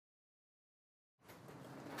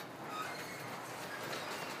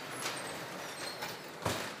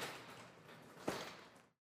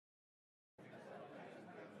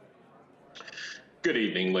Good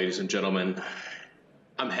evening, ladies and gentlemen.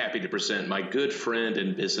 I'm happy to present my good friend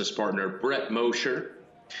and business partner, Brett Mosher,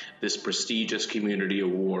 this prestigious community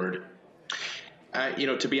award.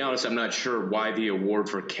 To be honest, I'm not sure why the award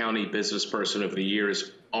for County Business Person of the Year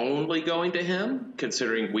is only going to him,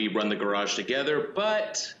 considering we run the garage together,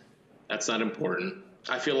 but that's not important.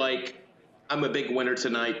 I feel like I'm a big winner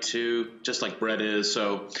tonight, too, just like Brett is.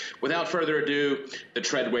 So, without further ado, the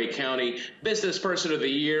Treadway County Business Person of the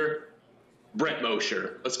Year, Brett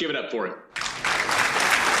Mosher. Let's give it up for him.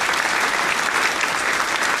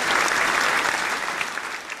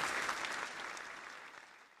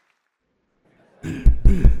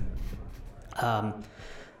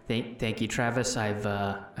 Thank you, Travis. I've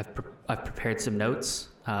prepared some notes.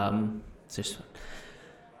 Just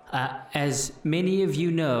as many of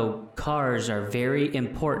you know, cars are very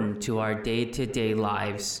important to our day-to-day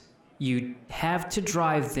lives. You have to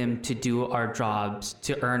drive them to do our jobs,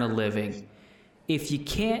 to earn a living. If you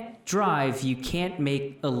can't drive, you can't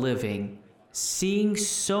make a living. Seeing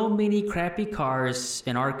so many crappy cars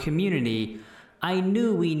in our community, I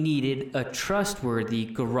knew we needed a trustworthy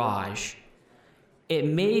garage. It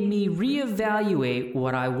made me reevaluate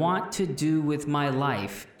what I want to do with my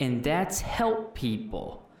life, and that's help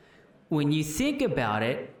people. When you think about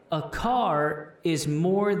it, a car is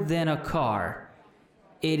more than a car.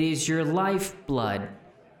 It is your lifeblood.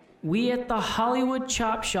 We at the Hollywood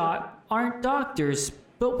Chop Shop aren't doctors,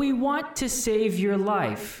 but we want to save your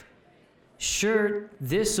life. Sure,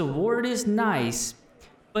 this award is nice,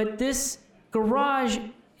 but this garage,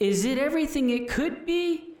 is it everything it could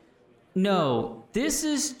be? No, this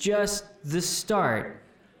is just the start.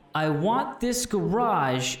 I want this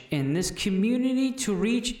garage and this community to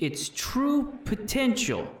reach its true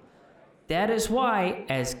potential. That is why,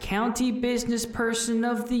 as County Business Person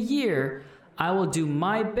of the Year, I will do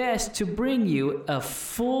my best to bring you a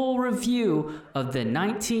full review of the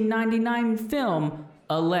 1999 film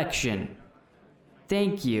Election.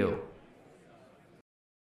 Thank you.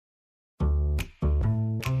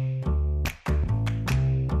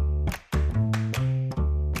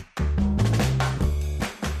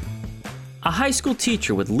 A high school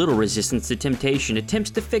teacher with little resistance to temptation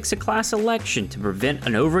attempts to fix a class election to prevent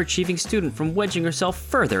an overachieving student from wedging herself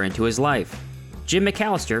further into his life. Jim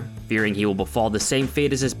McAllister, fearing he will befall the same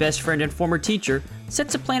fate as his best friend and former teacher,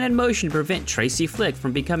 sets a plan in motion to prevent Tracy Flick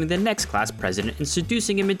from becoming the next class president and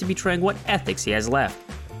seducing him into betraying what ethics he has left.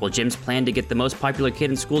 Will Jim's plan to get the most popular kid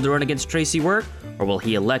in school to run against Tracy work, or will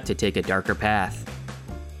he elect to take a darker path?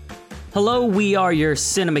 Hello, we are your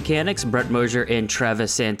Cinemechanics, Brett Mosher and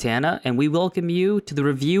Travis Santana, and we welcome you to the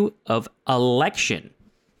review of Election.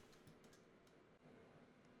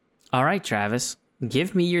 All right, Travis,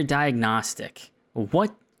 give me your diagnostic.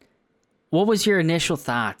 What was your initial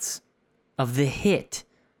thoughts of the hit?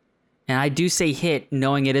 And I do say hit,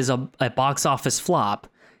 knowing it is a box office flop,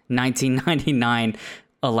 1999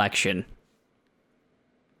 Election.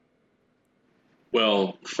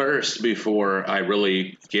 Well, first, before I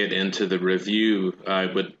really get into the review, I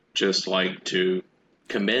would just like to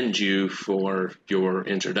commend you for your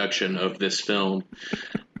introduction of this film.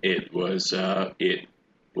 It was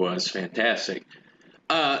fantastic.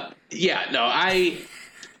 I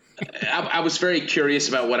was very curious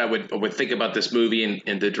about what I would think about this movie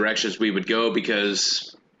and the directions we would go,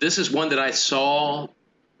 because this is one that I saw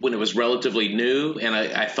when it was relatively new, and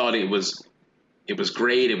I thought it was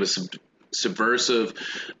great. It was subversive.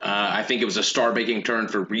 I think it was a star-making turn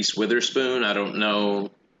for Reese Witherspoon. I don't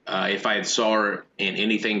know if I had saw her in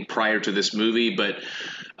anything prior to this movie, but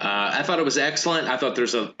I thought it was excellent. I thought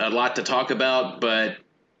there's a lot to talk about, but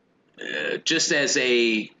just as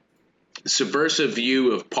a subversive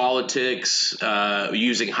view of politics,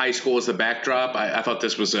 using high school as the backdrop, I thought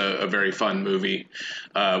this was a very fun movie.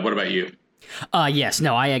 What about you? Yes,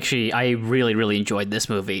 no, I really, really enjoyed this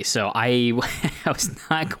movie. So I was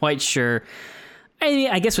not quite sure.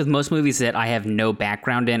 I guess with most movies that I have no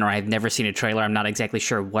background in, or I've never seen a trailer, I'm not exactly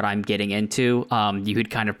sure what I'm getting into. You could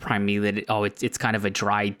kind of prime me that, it's kind of a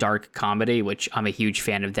dry, dark comedy, which I'm a huge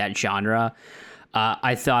fan of that genre.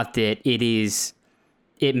 I thought that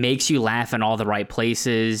it makes you laugh in all the right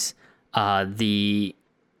places. The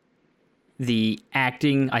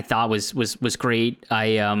acting I thought was great.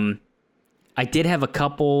 I did have a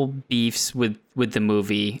couple beefs with the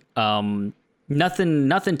movie.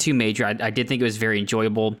 Nothing too major. I did think it was very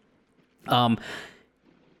enjoyable. And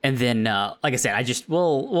then, like I said,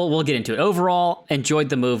 we'll get into it. Overall, enjoyed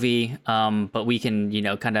the movie. But we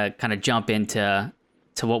can, kind of jump into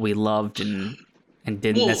what we loved and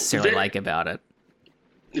didn't necessarily like about it.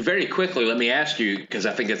 Very quickly, let me ask you, because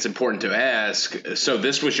I think it's important to ask. So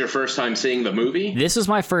this was your first time seeing the movie? This is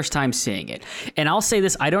my first time seeing it. And I'll say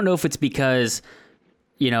this, I don't know if it's because,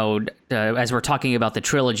 as we're talking about the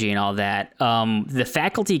trilogy and all that, The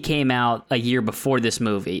Faculty came out a year before this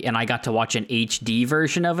movie, and I got to watch an HD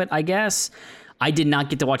version of it, I guess. I did not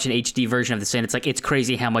get to watch an HD version of this, and it's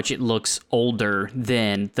crazy how much it looks older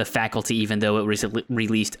than The Faculty, even though it was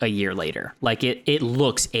released a year later. Like, it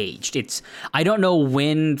looks aged. I don't know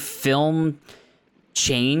when film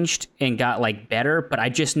changed and got, like, better, but I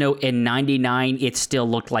just know in 99, it still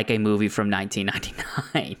looked like a movie from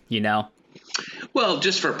 1999, you know? Well,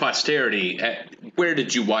 just for posterity, where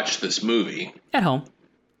did you watch this movie? At home.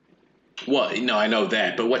 Well, no, I know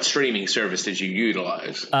that, but what streaming service did you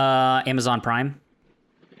utilize? Amazon Prime.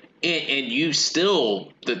 And you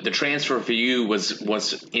still, the transfer for you was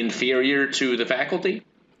inferior to The Faculty?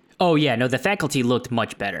 Oh, yeah, no, The Faculty looked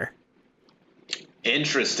much better.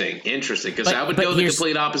 Interesting, because I would go the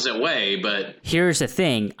complete opposite way, but... Here's the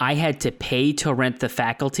thing, I had to pay to rent The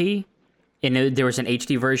Faculty, and there was an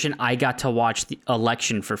HD version. I got to watch the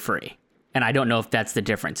Election for free, and I don't know if that's the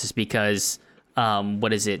difference. It's because,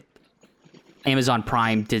 Amazon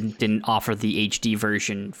Prime didn't offer the HD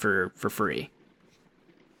version for free.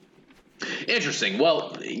 Interesting.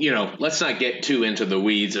 Well, let's not get too into the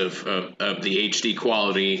weeds of the HD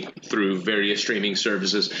quality through various streaming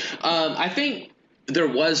services. I think there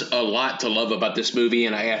was a lot to love about this movie,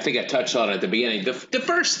 and I think I touched on it at the beginning. The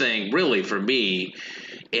first thing, really, for me,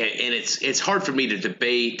 and it's hard for me to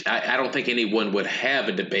debate. I don't think anyone would have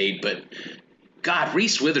a debate, but God,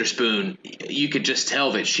 Reese Witherspoon, you could just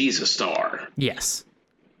tell that she's a star. Yes.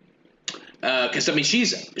 Because,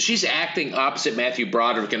 she's acting opposite Matthew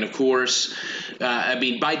Broderick, and of course,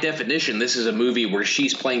 by definition, this is a movie where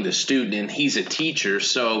she's playing the student and he's a teacher,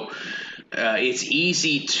 so it's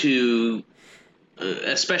easy to,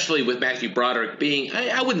 especially with Matthew Broderick being,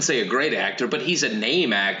 I wouldn't say a great actor, but he's a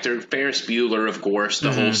name actor, Ferris Bueller, of course,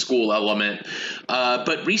 the whole school element,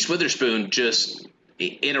 but Reese Witherspoon just...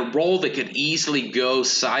 in a role that could easily go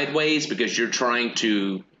sideways because you're trying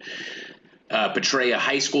to portray a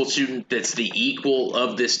high school student that's the equal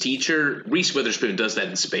of this teacher, Reese Witherspoon does that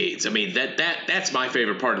in spades. That's my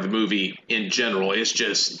favorite part of the movie in general. It's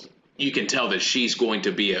just you can tell that she's going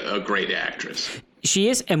to be a great actress. She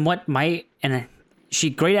is,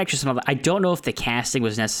 she's a great actress and all that. I don't know if the casting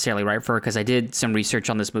was necessarily right for her because I did some research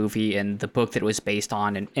on this movie and the book that it was based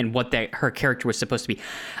on and what her character was supposed to be.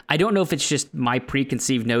 I don't know if it's just my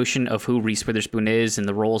preconceived notion of who Reese Witherspoon is and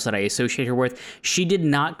the roles that I associate her with. She did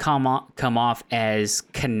not come off as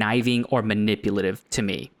conniving or manipulative to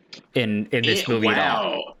me in this movie at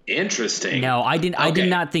all. Wow, interesting. No, I didn't. Okay. I did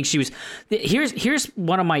not think she was. Here's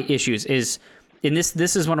one of my issues is. And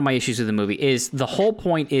this is one of my issues with the movie, is the whole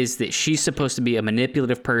point is that she's supposed to be a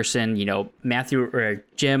manipulative person. Matthew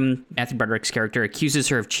Broderick's character accuses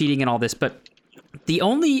her of cheating and all this, but the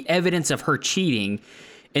only evidence of her cheating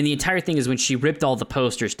in the entire thing is when she ripped all the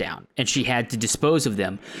posters down and she had to dispose of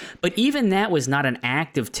them. But even that was not an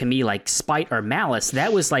act of, to me, like spite or malice.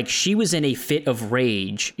 That was like she was in a fit of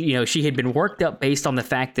rage. She had been worked up based on the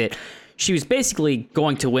fact that she was basically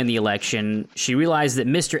going to win the election. She realized that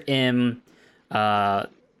Mr. M...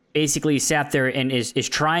 basically sat there and is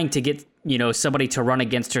trying to get, somebody to run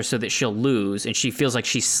against her so that she'll lose, and she feels like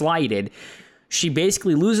she's slighted. She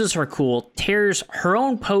basically loses her cool, tears her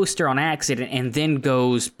own poster on accident, and then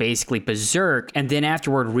goes basically berserk, and then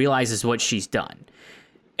afterward realizes what she's done.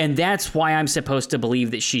 And that's why I'm supposed to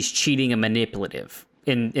believe that she's cheating and manipulative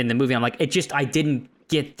in the movie. I'm like, I didn't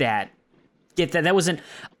get that. That wasn't...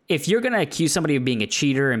 If you're going to accuse somebody of being a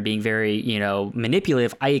cheater and being very,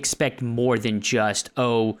 manipulative, I expect more than just,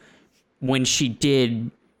 when she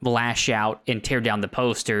did lash out and tear down the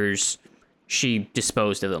posters, she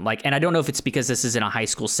disposed of them. And I don't know if it's because this is in a high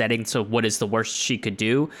school setting, so what is the worst she could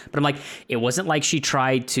do? But I'm like, it wasn't like she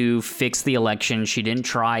tried to fix the election. She didn't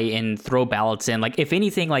try and throw ballots in. If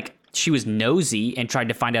anything, she was nosy and tried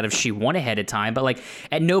to find out if she won ahead of time. But,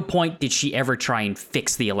 at no point did she ever try and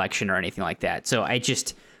fix the election or anything like that. So I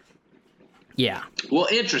just... Yeah. Well,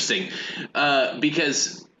 interesting,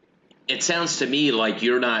 because it sounds to me like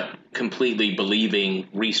you're not completely believing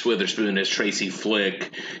Reese Witherspoon as Tracy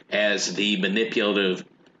Flick as the manipulative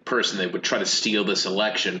person that would try to steal this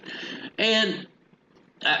election. And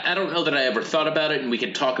I don't know that I ever thought about it, and we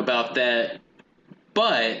can talk about that.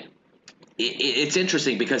 But it's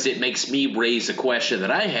interesting because it makes me raise a question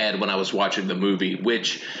that I had when I was watching the movie,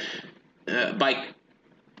 which by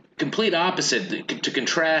complete opposite, to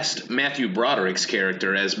contrast Matthew Broderick's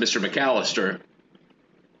character as Mr. McAllister,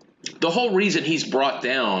 the whole reason he's brought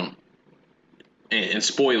down, and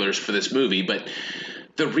spoilers for this movie, but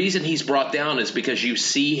the reason he's brought down is because you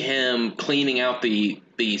see him cleaning out the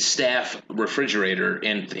staff refrigerator,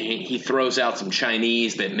 and he throws out some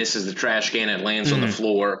Chinese that misses the trash can and lands on the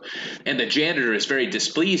floor, and the janitor is very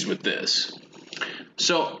displeased with this.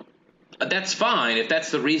 So that's fine if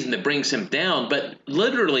that's the reason that brings him down, but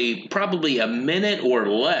literally probably a minute or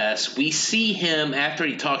less, we see him after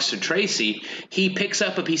he talks to Tracy, he picks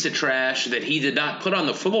up a piece of trash that he did not put on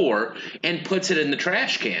the floor and puts it in the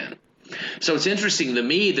trash can. So it's interesting to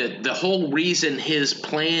me that the whole reason his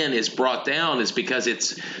plan is brought down is because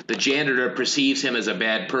it's the janitor perceives him as a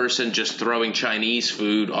bad person just throwing Chinese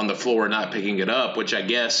food on the floor and not picking it up, which I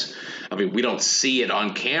guess, I mean, we don't see it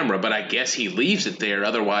on camera, but I guess he leaves it there.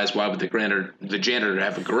 Otherwise, why would the janitor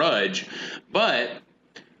have a grudge? But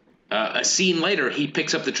a scene later, he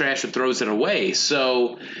picks up the trash and throws it away.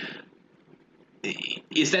 So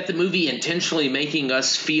is that the movie intentionally making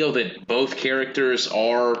us feel that both characters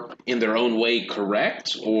are in their own way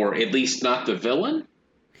correct, or at least not the villain?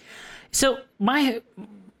 So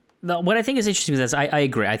what I think is interesting is I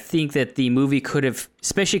agree. I think that the movie could have,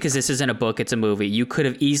 especially because this isn't a book, it's a movie, you could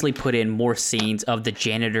have easily put in more scenes of the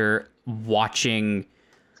janitor watching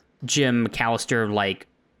Jim McAllister like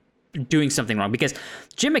doing something wrong, because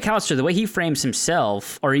Jim McAllister, the way he frames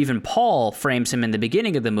himself, or even Paul frames him in the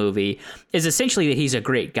beginning of the movie, is essentially that he's a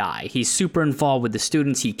great guy. He's super involved with the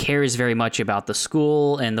students. He cares very much about the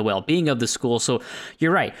school and the well-being of the school. So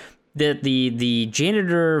you're right. The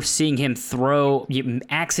janitor seeing him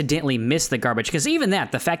accidentally miss the garbage, because even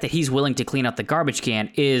the fact that he's willing to clean out the garbage can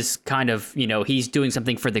is kind of, he's doing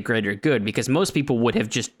something for the greater good, because most people would have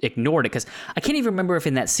just ignored it. Because I can't even remember if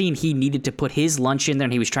in that scene he needed to put his lunch in there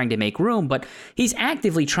and he was trying to make room, but he's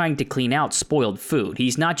actively trying to clean out spoiled food.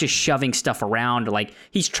 He's not just shoving stuff around, like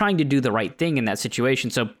he's trying to do the right thing in that situation.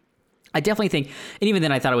 So I definitely think, and even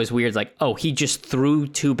then I thought it was weird, like, oh, he just threw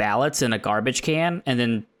 2 ballots in a garbage can, and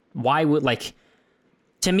then why would, like,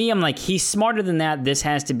 to me, I'm like, he's smarter than that. This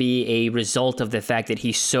has to be a result of the fact that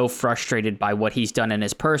he's so frustrated by what he's done in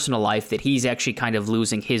his personal life that he's actually kind of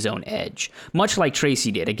losing his own edge, much like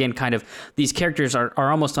Tracy did. Again, kind of these characters are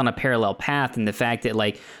almost on a parallel path in the fact that,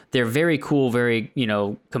 like, they're very cool, very,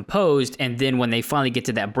 composed. And then when they finally get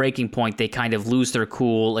to that breaking point, they kind of lose their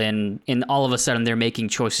cool. And all of a sudden they're making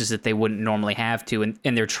choices that they wouldn't normally have to. And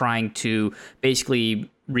they're trying to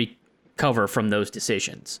basically recover from those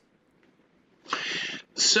decisions.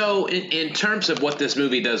 So in terms of what this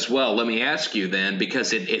movie does well, let me ask you then,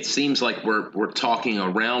 because it seems like we're talking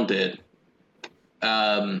around it.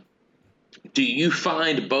 Do you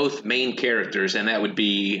find both main characters, and that would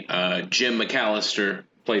be Jim McAllister,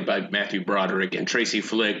 played by Matthew Broderick, and Tracy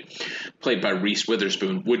Flick, played by Reese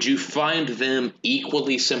Witherspoon, would you find them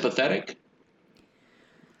equally sympathetic?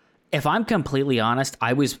 If I'm completely honest,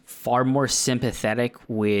 I was far more sympathetic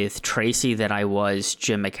with Tracy than I was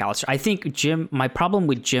Jim McAllister. I think my problem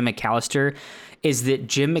with Jim McAllister is that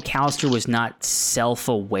Jim McAllister was not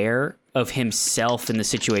self-aware of himself in the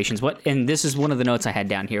situations. And this is one of the notes I had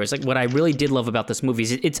down here. It's like, what I really did love about this movie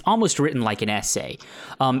is it's almost written like an essay,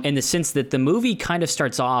 in the sense that the movie kind of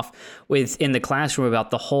starts off with, in the classroom, about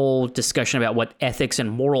the whole discussion about what ethics and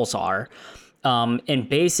morals are. And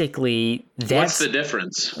basically, what's the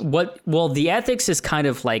difference? Well, the ethics is kind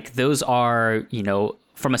of like, those are,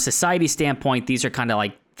 from a society standpoint, these are kind of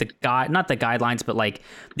like not the guidelines, but like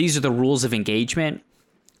these are the rules of engagement.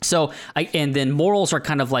 So, and then morals are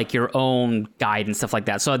kind of like your own guide and stuff like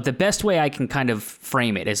that. So the best way I can kind of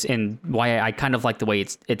frame it is, and why I kind of like the way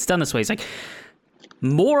it's done this way, is like,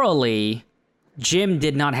 morally, Jim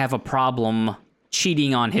did not have a problem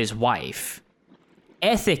cheating on his wife.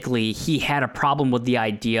 Ethically, he had a problem with the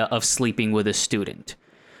idea of sleeping with a student.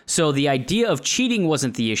 So the idea of cheating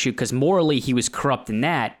wasn't the issue, because morally he was corrupt in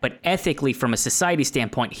that, but ethically, from a society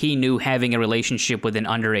standpoint, he knew having a relationship with an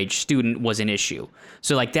underage student was an issue.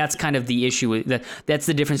 So like, that's kind of the issue. That's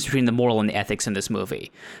the difference between the moral and the ethics in this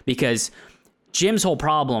movie, because Jim's whole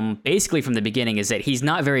problem, basically from the beginning, is that he's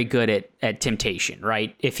not very good at temptation,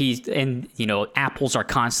 right? Apples are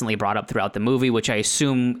constantly brought up throughout the movie, which I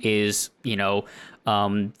assume is,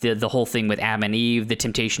 the whole thing with Adam and Eve, the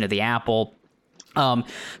temptation of the apple.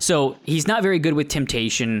 So he's not very good with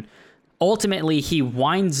temptation. Ultimately, he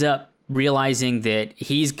winds up realizing that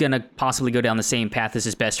he's going to possibly go down the same path as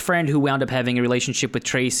his best friend, who wound up having a relationship with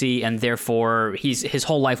Tracy, and therefore his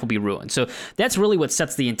whole life will be ruined. So that's really what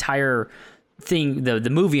sets the entire thing, the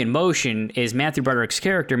movie in motion, is Matthew Broderick's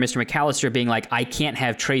character, Mr. McAllister, being like, I can't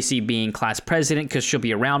have Tracy being class president because she'll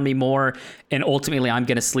be around me more, and ultimately I'm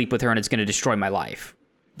going to sleep with her and it's going to destroy my life.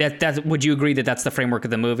 Would you agree that that's the framework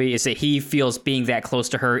of the movie, is that he feels being that close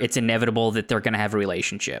to her, it's inevitable that they're going to have a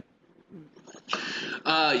relationship?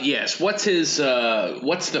 Yes. What's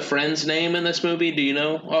the friend's name in this movie? Do you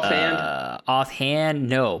know offhand? Offhand,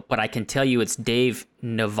 no, but I can tell you it's Dave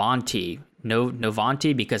Novanti.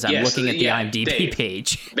 Novanti, because I'm looking at the IMDb Dave.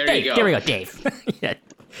 page. There Dave, you go. There we go, Dave. Yeah.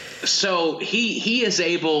 So he is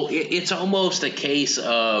able. It's almost a case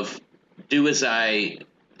of do as I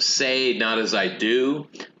say, not as I do.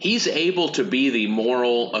 He's able to be the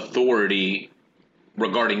moral authority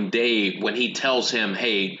regarding Dave when he tells him,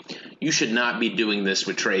 "Hey, you should not be doing this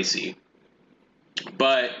with Tracy."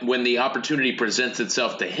 But when the opportunity presents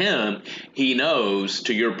itself to him, he knows,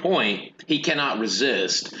 to your point, he cannot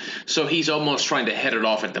resist. So he's almost trying to head it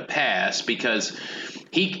off at the pass because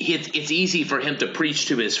it's easy for him to preach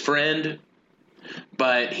to his friend,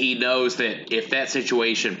 but he knows that if that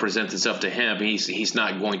situation presents itself to him, he's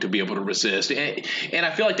not going to be able to resist. And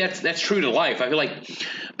I feel like that's true to life. I feel like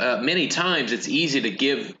many times it's easy to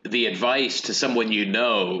give the advice to someone you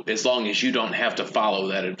know as long as you don't have to follow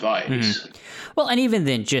that advice. Mm-hmm. Well, and even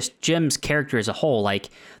then, just Jim's character as a whole, like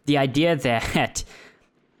the idea that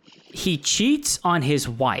he cheats on his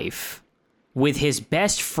wife with his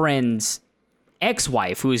best friend's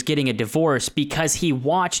ex-wife who is getting a divorce because he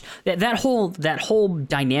watched that whole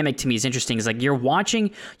dynamic to me is interesting. Is like you're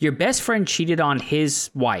watching your best friend cheated on his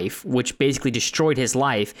wife, which basically destroyed his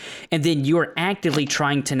life, and then you're actively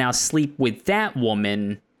trying to now sleep with that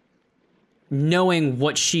woman, knowing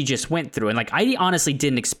what she just went through. And like, I honestly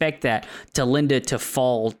didn't expect that to Linda to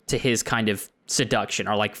fall to his kind of seduction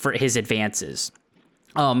or like for his advances.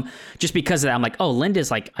 Just because of that, I'm like, oh,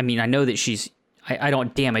 Linda's like, I mean, I know that I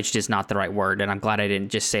don't, damaged is not the right word. And I'm glad I didn't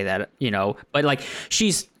just say that, but like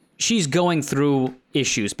she's going through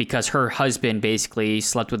issues because her husband basically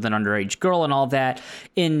slept with an underage girl and all that.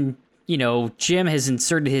 And, Jim has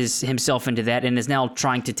inserted himself into that and is now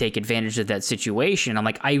trying to take advantage of that situation. I'm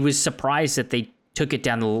like, I was surprised that they took it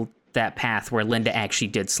down that path where Linda actually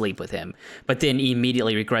did sleep with him, but then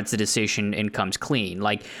immediately regrets the decision and comes clean.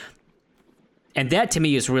 Like, and that to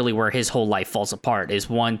me is really where his whole life falls apart, is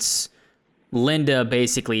once Linda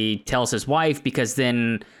basically tells his wife, because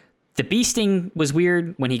then the bee sting was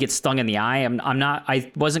weird when he gets stung in the eye.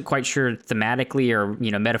 I wasn't quite sure thematically or,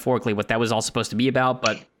 metaphorically what that was all supposed to be about,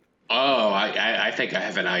 but oh, I think I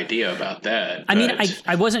have an idea about that. I mean,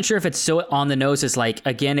 I wasn't sure if it's so on the nose as like,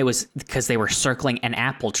 again, it was because they were circling an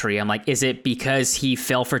apple tree. I'm like, is it because he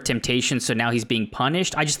fell for temptation, so now he's being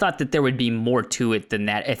punished? I just thought that there would be more to it than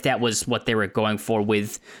that, if that was what they were going for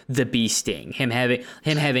with the bee sting, him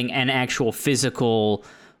having an actual physical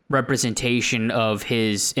representation of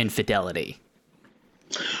his infidelity.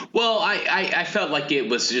 Well, I felt like it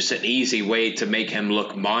was just an easy way to make him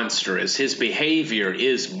look monstrous. His behavior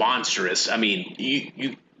is monstrous. I mean,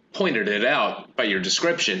 you pointed it out by your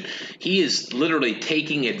description. He is literally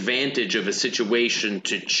taking advantage of a situation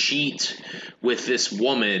to cheat with this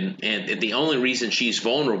woman, and the only reason she's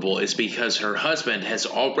vulnerable is because her husband has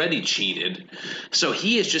already cheated. So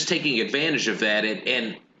he is just taking advantage of that,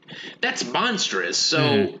 and that's monstrous.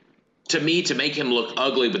 So to me, to make him look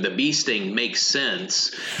ugly with the bee sting makes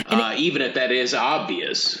sense, even if that is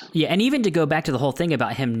obvious. Yeah, and even to go back to the whole thing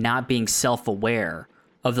about him not being self-aware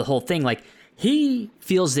of the whole thing, like, he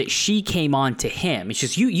feels that she came on to him. It's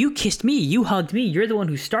just, you kissed me, you hugged me, you're the one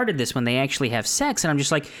who started this, when they actually have sex. And I'm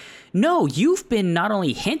just like, no, you've been not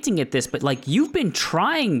only hinting at this, but like, you've been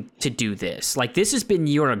trying to do this. Like, this has been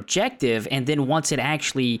your objective. And then once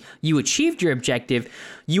you achieved your objective,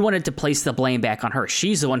 you wanted to place the blame back on her.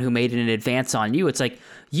 She's the one who made an advance on you. It's like,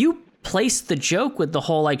 you placed the joke with the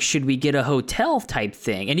whole, like, should we get a hotel type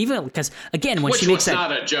thing. And even because, again, when she makes that,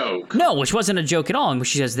 not a joke. No, which wasn't a joke at all. And when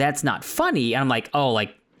she says, that's not funny. And I'm like, oh,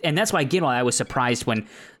 like, and that's why, again, why I was surprised when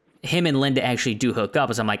him and Linda actually do hook up,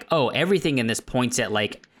 is I'm like, oh, everything in this points at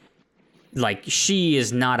like she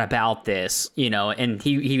is not about this, and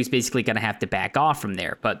he was basically going to have to back off from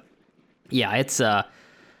there. But yeah, it's like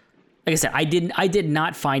I said, I did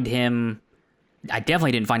not find him, I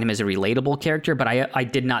definitely didn't find him as a relatable character, but I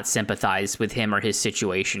did not sympathize with him or his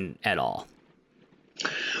situation at all.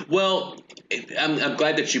 Well, I'm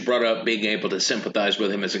glad that you brought up being able to sympathize with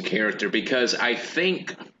him as a character, because I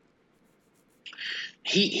think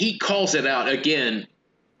he calls it out again.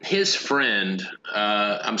 His friend,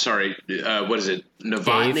 I'm sorry, what is it?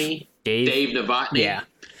 Novotny? Dave Novotny? Yeah.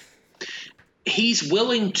 He's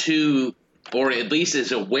willing to, or at least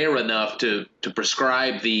is aware enough to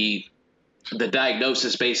prescribe the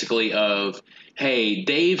diagnosis basically of, hey,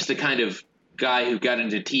 Dave's the kind of guy who got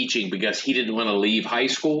into teaching because he didn't want to leave high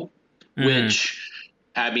school, which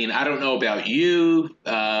I mean, I don't know about you.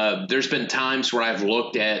 There's been times where I've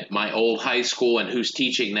looked at my old high school and who's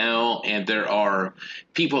teaching now, and there are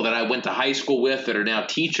people that I went to high school with that are now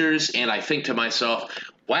teachers, and I think to myself,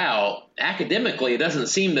 wow, academically, it doesn't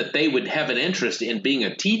seem that they would have an interest in being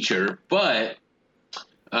a teacher, but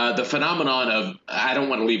the phenomenon of I don't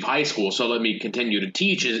want to leave high school, so let me continue to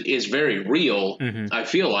teach is very real, I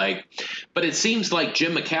feel like. But it seems like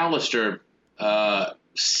Jim McAllister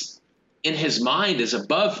in his mind is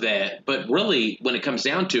above that. But really, when it comes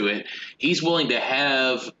down to it, he's willing to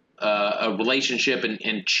have a relationship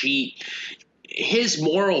and cheat. His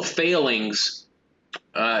moral failings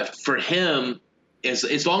for him is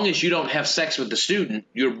as long as you don't have sex with the student,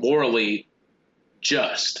 you're morally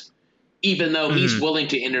just. Even though he's willing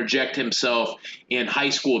to interject himself in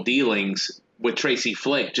high school dealings with Tracy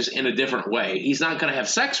Flick, just in a different way. He's not going to have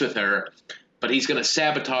sex with her, but he's going to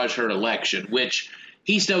sabotage her election, which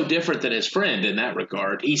he's no different than his friend in that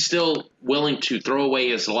regard. He's still willing to throw away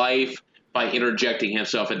his life by interjecting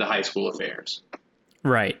himself into high school affairs.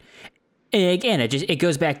 Right. And again, it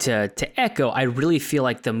goes back to Echo. I really feel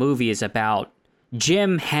like the movie is about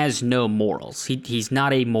Jim has no morals. He's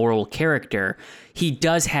not a moral character. He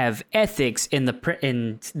does have ethics in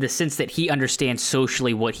the sense that he understands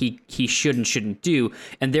socially what he should and shouldn't do,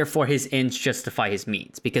 and therefore his ends justify his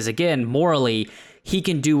means. Because again, morally, he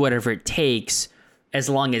can do whatever it takes as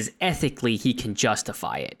long as ethically he can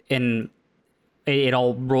justify it. And it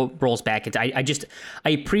all rolls back into I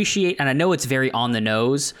appreciate, and I know it's very on the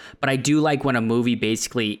nose, but I do like when a movie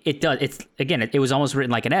basically it was almost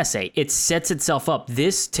written like an essay. It sets itself up.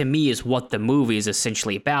 This to me is what the movie is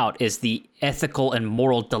essentially about, is the ethical and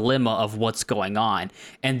moral dilemma of what's going on,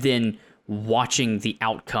 and then watching the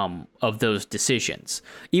outcome of those decisions,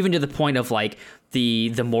 even to the point of like the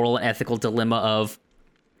moral and ethical dilemma of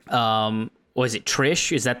was it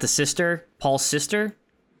Trish? Is that the sister, Paul's sister?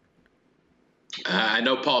 I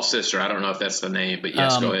know Paul's sister. I don't know if that's the name, but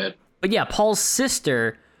yes, go ahead. But yeah, Paul's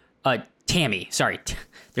sister, Tammy. Sorry,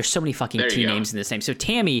 there's so many fucking T names in this name. So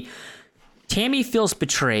Tammy feels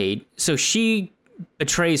betrayed, so she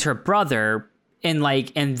betrays her brother, and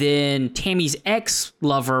then Tammy's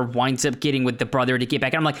ex-lover winds up getting with the brother to get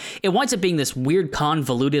back. And I'm like, it winds up being this weird,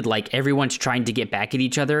 convoluted, like everyone's trying to get back at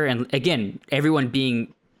each other, and again, everyone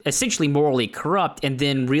being essentially morally corrupt, and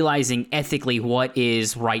then realizing ethically what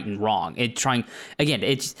is right and wrong. It's like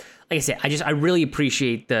I said, I really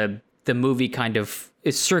appreciate the movie kind of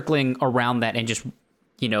is circling around that and just,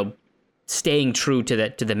 staying true to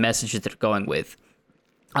the message that they're going with.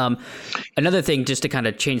 Another thing, just to kind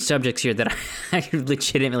of change subjects here, that I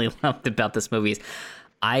legitimately loved about this movie is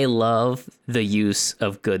I love the use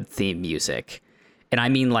of good theme music. And I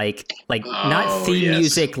mean not theme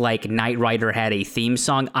music like Knight Rider had a theme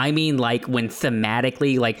song. I mean like when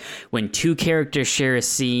thematically, like when two characters share a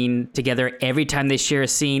scene together, every time they share a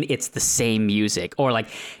scene, it's the same music. Or like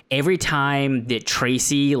every time that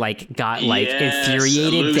Tracy got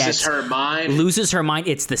infuriated, loses her mind,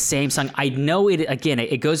 it's the same song. I know it, again,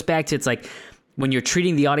 it goes back to, it's like when you're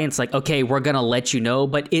treating the audience like, okay, we're going to let you know,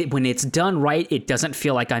 but when it's done right, it doesn't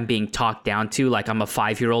feel like I'm being talked down to, like I'm a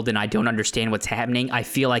 5-year-old and I don't understand what's happening. I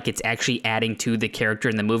feel like it's actually adding to the character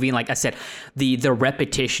in the movie. And like I said, the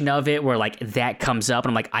repetition of it where like that comes up,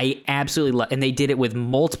 and I'm like, I absolutely love, and they did it with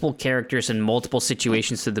multiple characters and multiple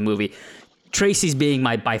situations to the movie. Tracy's being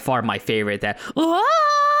by far my favorite, that,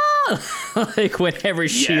 like whenever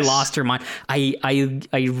she lost her mind, I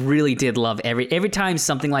really did love every time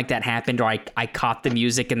something like that happened, or I caught the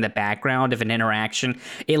music in the background of an interaction.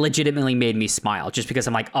 It legitimately made me smile, just because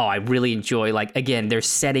I'm like, oh, I really enjoy, like, again, they're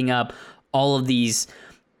setting up all of these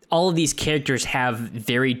characters have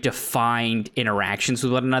very defined interactions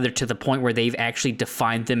with one another, to the point where they've actually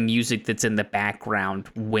defined the music that's in the background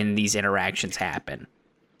when these interactions happen.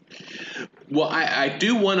 Well, I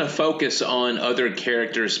do want to focus on other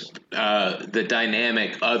characters, the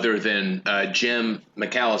dynamic other than Jim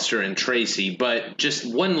McAllister and Tracy. But just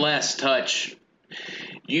one last touch.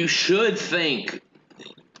 You should think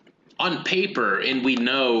on paper, and we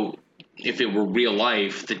know if it were real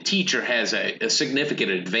life, the teacher has a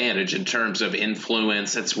significant advantage in terms of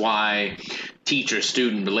influence. That's why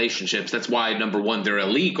teacher-student relationships, that's why, number one, they're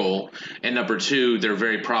illegal, and number two, they're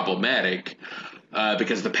very problematic.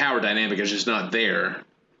 Because the power dynamic is just not there.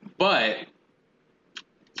 But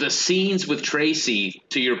the scenes with Tracy,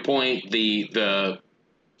 to your point, the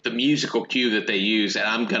musical cue that they use, and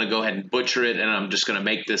I'm going to go ahead and butcher it, and I'm just going to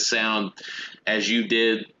make this sound as you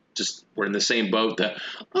did, just we're in the same boat,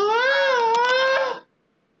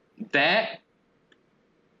 that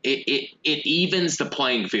it evens the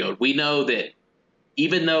playing field. We know that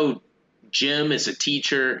even though Jim is a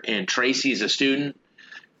teacher and Tracy is a student,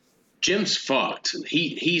 Jim's fucked.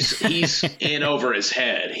 He's in over his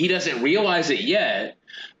head. He doesn't realize it yet,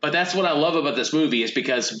 but that's what I love about this movie is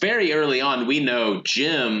because very early on we know,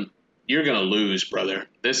 Jim, you're going to lose, brother.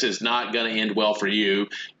 This is not going to end well for you,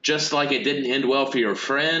 just like it didn't end well for your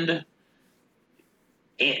friend.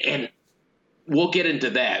 And we'll get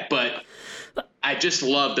into that, but I just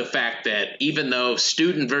love the fact that even though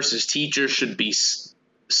student versus teacher should be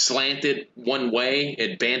slanted one way,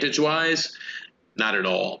 advantage-wise, not at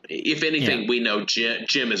all. If anything, we know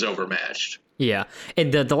Jim is overmatched. Yeah.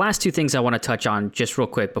 And the last two things I want to touch on just real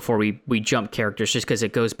quick before we jump characters, just because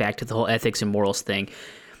it goes back to the whole ethics and morals thing.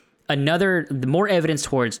 The more evidence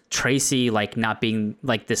towards Tracy, like, not being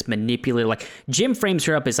like this manipulator, like Jim frames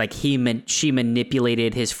her up as like she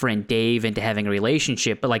manipulated his friend Dave into having a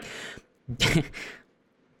relationship. But like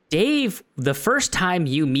Dave, the first time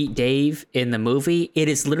you meet Dave in the movie, it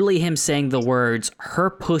is literally him saying the words, "Her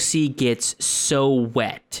pussy gets so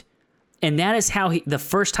wet." And that is how the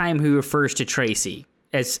first time he refers to Tracy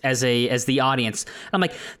as the audience. I'm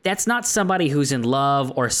like, that's not somebody who's in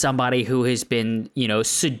love or somebody who has been,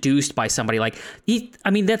 seduced by somebody. Like,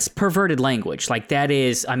 that's perverted language. Like, that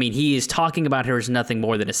is, he is talking about her as nothing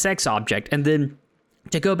more than a sex object. And then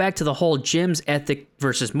to go back to the whole Jim's ethic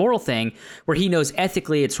versus moral thing, where he knows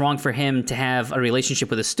ethically it's wrong for him to have a relationship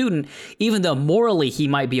with a student, even though morally he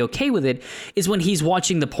might be okay with it, is when he's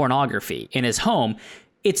watching the pornography in his home.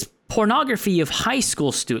 It's pornography of high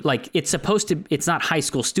school students. Like, it's not high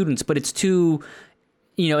school students, but it's two,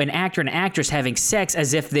 an actor and actress having sex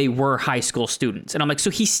as if they were high school students. And I'm like, so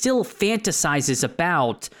he still fantasizes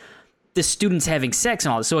about the students having sex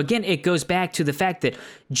and all this. So again, it goes back to the fact that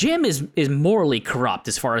Jim is morally corrupt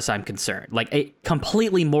as far as I'm concerned, like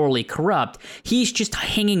completely morally corrupt. He's just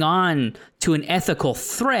hanging on to an ethical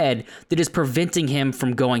thread that is preventing him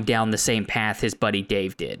from going down the same path his buddy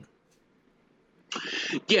Dave did.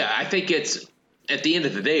 Yeah, I think at the end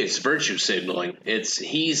of the day, it's virtue signaling.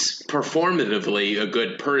 He's performatively a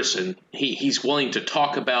good person. He's willing to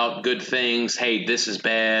talk about good things. Hey, this is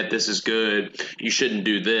bad. This is good. You shouldn't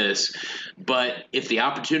do this. But if the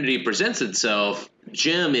opportunity presents itself,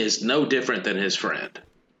 Jim is no different than his friend.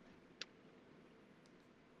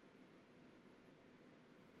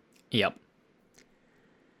 Yep.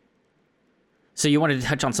 So you wanted to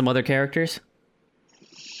touch on some other characters?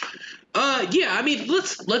 Yeah,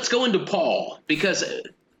 let's go into Paul, because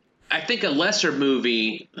I think a lesser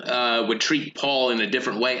movie would treat Paul in a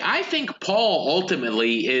different way. I think Paul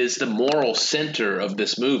ultimately is the moral center of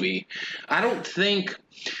this movie. I don't think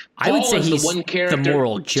Paul, I would say, he's the one character, the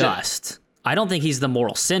moral just. I don't think he's the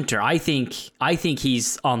moral center. I think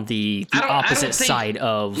he's on the opposite side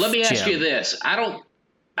of Jim. Let me ask you this.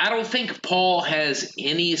 I don't think Paul has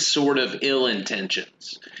any sort of ill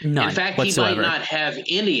intentions. None in fact, whatsoever. He might not have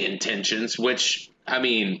any intentions, which,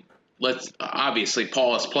 obviously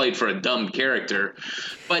Paul is played for a dumb character,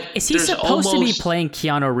 but is he supposed to be playing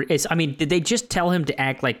Keanu Reeves? Did they just tell him to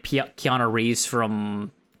act like Keanu Reeves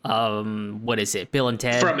from, what is it, Bill and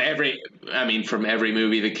Ted? From every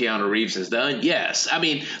movie that Keanu Reeves has done? Yes.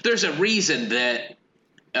 There's a reason that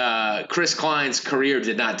Chris Klein's career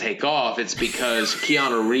did not take off. It's because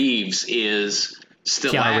Keanu Reeves is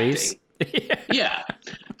still acting. Yeah.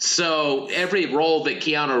 So every role that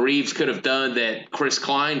Keanu Reeves could have done that Chris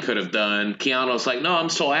Klein could have done, Keanu's like, no, I'm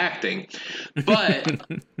still acting. But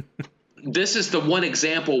this is the one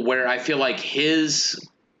example where I feel like his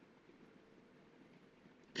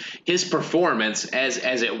performance, as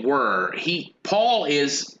it were, Paul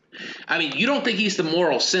is. You don't think he's the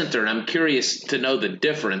moral center, and I'm curious to know the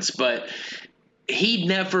difference, but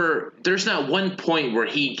there's not one point where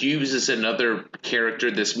he uses another character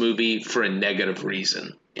in this movie for a negative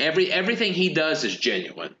reason. Everything he does is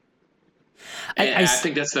genuine. I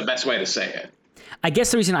think that's the best way to say it. I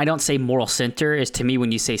guess the reason I don't say moral center is, to me,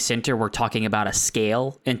 when you say center, we're talking about a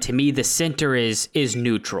scale. And to me, the center is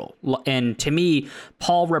neutral. And to me,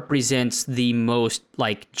 Paul represents the most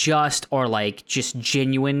just or just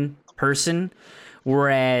genuine person.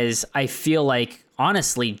 Whereas I feel like,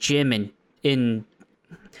 honestly, Jim and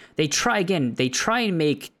they try and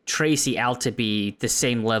make Tracy out to be the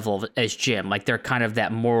same level as Jim. Like, they're kind of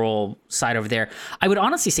that moral side over there. I would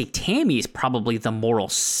honestly say Tammy is probably the moral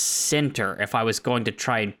center if I was going to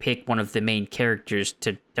try and pick one of the main characters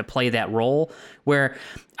to play that role, where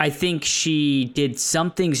I think she did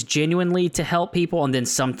some things genuinely to help people, and then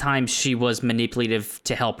sometimes she was manipulative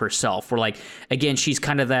to help herself. Where, again, she's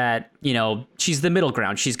kind of that, she's the middle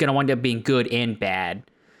ground. She's going to wind up being good and bad.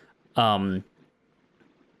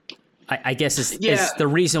 I guess is the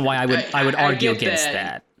reason why I would argue against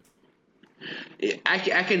that.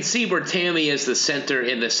 I can see where Tammy is the center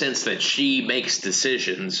in the sense that she makes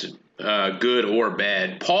decisions. good or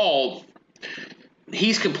bad. Paul,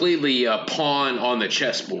 he's completely a pawn on the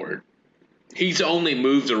chessboard. He's only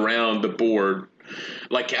moved around the board.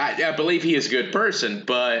 Like, I believe he is a good person,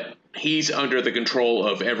 but he's under the control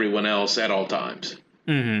of everyone else at all times.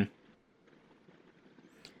 Mm-hmm.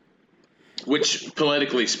 Which,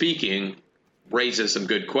 politically speaking, raises some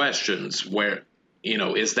good questions where,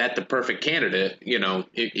 is that the perfect candidate?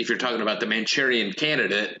 If you're talking about the Manchurian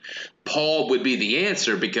candidate, Paul would be the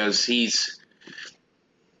answer because he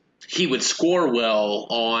would score well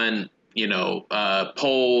on,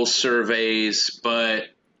 polls, surveys, but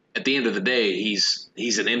at the end of the day,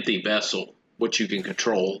 he's an empty vessel, which you can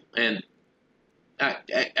control. And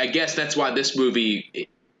I guess that's why this movie,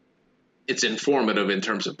 it's informative in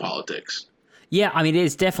terms of politics. Yeah, I mean,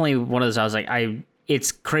 it's definitely one of those. I was like,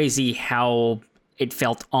 it's crazy how it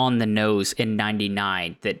felt on the nose in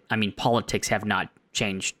 '99 that, I mean, politics have not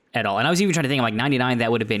changed at all. And I was even trying to think, like, '99, that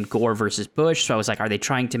would have been Gore versus Bush. So I was like, are they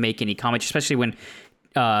trying to make any comments, especially when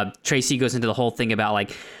Tracy goes into the whole thing about,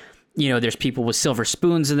 like, there's people with silver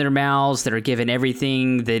spoons in their mouths that are given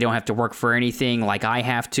everything. They don't have to work for anything like I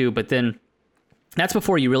have to. But then that's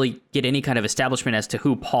before you really get any kind of establishment as to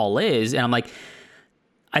who Paul is. And I'm like,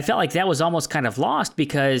 I felt like that was almost kind of lost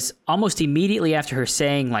because almost immediately after her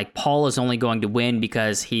saying, like, Paul is only going to win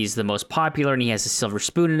because he's the most popular and he has a silver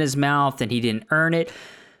spoon in his mouth and he didn't earn it,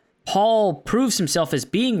 Paul proves himself as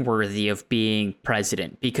being worthy of being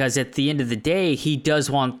president because at the end of the day, he does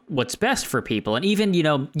want what's best for people. And even,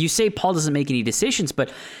 you say Paul doesn't make any decisions,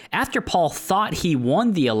 but after Paul thought he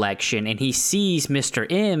won the election and he sees Mr.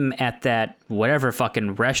 M at that whatever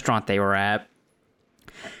fucking restaurant they were at,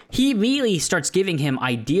 he immediately starts giving him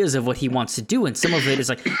ideas of what he wants to do. And some of it is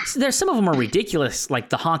like, some of them are ridiculous, like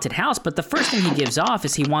the haunted house. But the first thing he gives off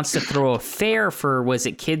is he wants to throw a fair for, was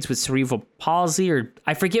it kids with cerebral palsy? Or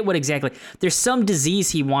I forget what exactly. There's some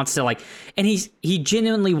disease he wants to and he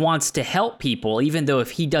genuinely wants to help people, even though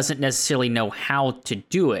if he doesn't necessarily know how to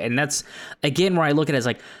do it. And that's, again, where I look at it as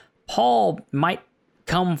like, Paul might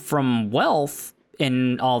come from wealth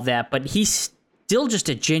and all that, but he's still just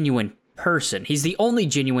a genuine person. He's the only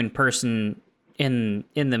genuine person in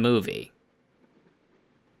the movie.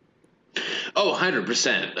 Oh,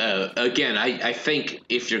 100%. Again, I think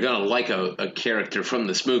if you're going to like a character from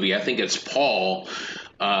this movie, I think it's Paul.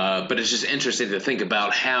 But it's just interesting to think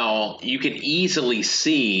about how you can easily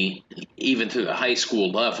see, even to the high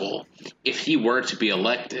school level, if he were to be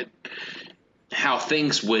elected, how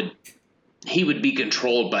he would be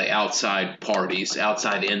controlled by outside parties,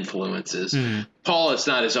 outside influences. Mm. Paul is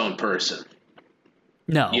not his own person.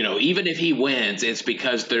 No. Even if he wins, it's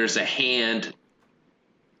because there's a hand,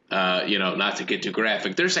 not to get too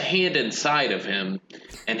graphic, there's a hand inside of him,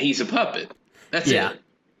 and he's a puppet. That's it. Yeah,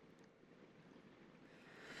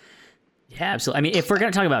 absolutely. I mean, if we're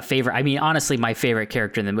going to talk about favorite, I mean, honestly, my favorite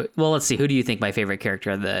character in the movie, well, let's see, who do you think my favorite character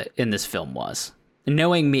in this film was?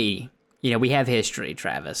 Knowing me, we have history,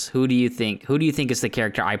 Travis. Who do you think is the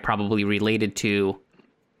character I probably related to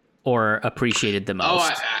or appreciated the most?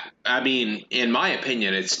 Oh, I mean, in my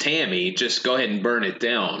opinion, it's Tammy. Just go ahead and burn it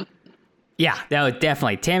down. Yeah, that would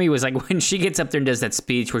definitely. Tammy was like, when she gets up there and does that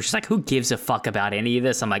speech where she's like, who gives a fuck about any of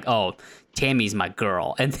this? I'm like, oh, Tammy's my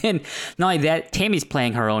girl. And then not only that, Tammy's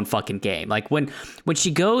playing her own fucking game. Like when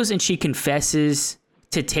she goes and she confesses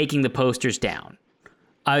to taking the posters down,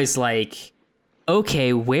 I was like,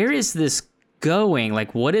 okay, where is this going?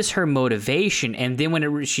 Like, what is her motivation? And then when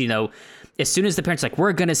as soon as the parents are like,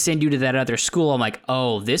 we're going to send you to that other school, I'm like,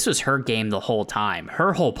 oh, this was her game the whole time.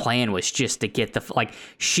 Her whole plan was just to get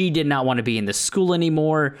she did not want to be in the school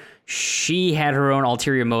anymore. She had her own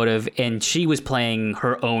ulterior motive and she was playing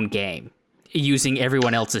her own game using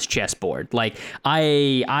everyone else's chessboard. Like,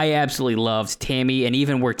 I absolutely loved Tammy, and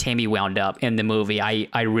even where Tammy wound up in the movie,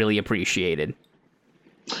 I really appreciated.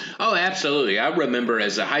 Oh, absolutely. I remember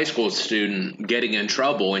as a high school student getting in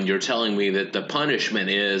trouble, and you're telling me that the punishment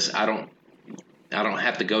is I don't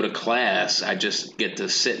have to go to class. I just get to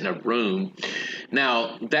sit in a room.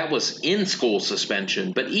 Now, that was in-school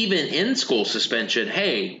suspension, but even in-school suspension,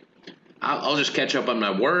 hey, I'll just catch up on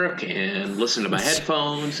my work and listen to my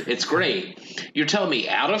headphones. It's great. You're telling me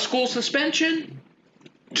out-of-school suspension?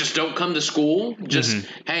 Just don't come to school? Just,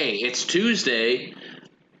 hey, it's Tuesday.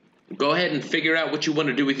 Go ahead and figure out what you want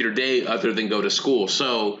to do with your day other than go to school.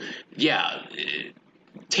 So, yeah,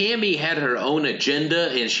 Tammy had her own agenda,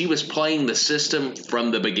 and she was playing the system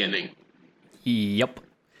from the beginning. Yep.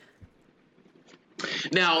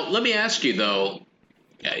 Now, let me ask you, though.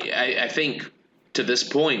 I think to this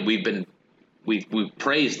point we've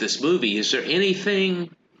praised this movie. Is there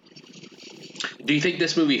anything? Do you think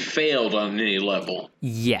this movie failed on any level?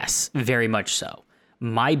 Yes, very much so.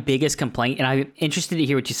 my biggest complaint, and I'm interested to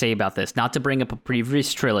hear what you say about this, not to bring up a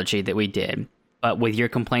previous trilogy that we did, but with your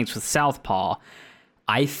complaints with Southpaw,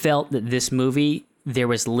 I felt that this movie, there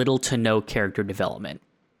was little to no character development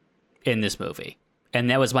in this movie. And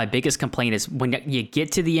that was my biggest complaint, is when you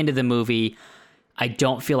get to the end of the movie, I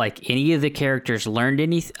don't feel like any of the characters learned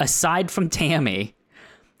anything, aside from Tammy.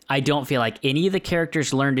 I don't feel like any of the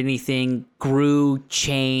characters learned anything, grew,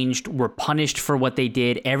 changed, were punished for what they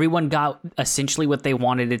did. Everyone got essentially what they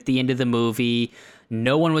wanted at the end of the movie.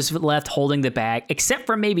 No one was left holding the bag, except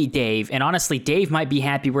for maybe Dave. And honestly, Dave might be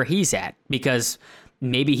happy where he's at, because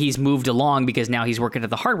maybe he's moved along because now he's working at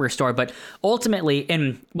the hardware store. But ultimately,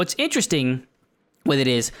 and what's interesting with it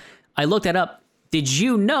is, I looked that up. Did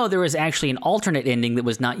you know there was actually an alternate ending that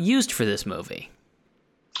was not used for this movie?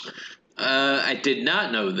 I did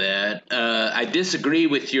not know that. I disagree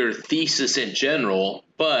with your thesis in general,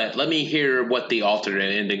 but let me hear what the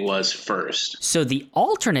alternate ending was first. So the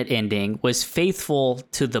alternate ending was faithful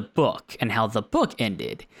to the book and how the book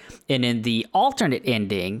ended. And in the alternate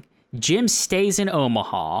ending, Jim stays in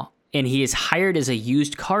Omaha, and he is hired as a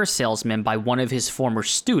used car salesman by one of his former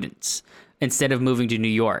students instead of moving to New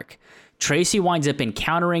York. Tracy winds up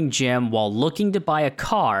encountering Jim while looking to buy a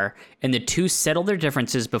car, and the two settle their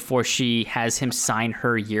differences before she has him sign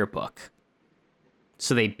her yearbook.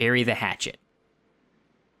 So they bury the hatchet.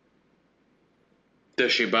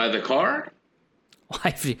 Does she buy the car?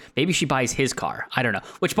 Maybe she buys his car. I don't know.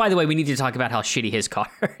 Which, by the way, we need to talk about how shitty his car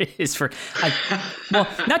is for. Well,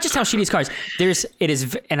 not just how shitty his car is. It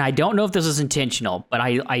is, and I don't know if this is intentional, but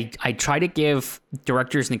I try to give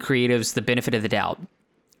directors and creatives the benefit of the doubt.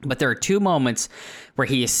 But there are two moments where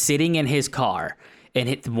he is sitting in his car,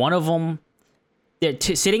 and one of them,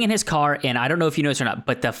 sitting in his car, and I don't know if you noticed or not,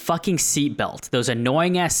 but the fucking seatbelt, those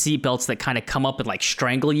annoying ass seatbelts that kind of come up and like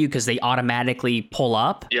strangle you because they automatically pull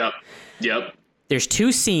up. Yep. There's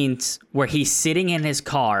two scenes where he's sitting in his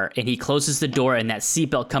car and he closes the door and that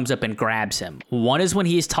seatbelt comes up and grabs him. One is when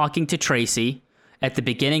he is talking to Tracy at the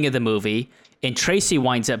beginning of the movie, and Tracy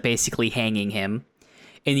winds up basically hanging him.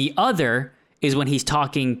 And the other is when he's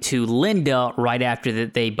talking to Linda right after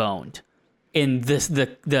that they boned, and the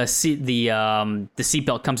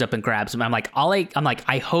seatbelt comes up and grabs him. I'm like,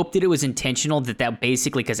 I hope that it was intentional, that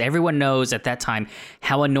basically, because everyone knows at that time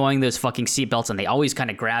how annoying those fucking seatbelts, and they always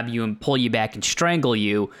kind of grab you and pull you back and strangle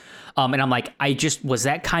you. And I'm like, was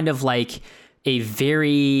that kind of like a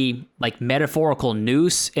very like metaphorical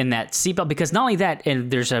noose in that seatbelt? Because not only that,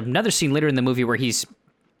 and there's another scene later in the movie where he's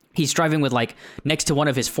driving with like next to one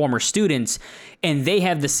of his former students, and they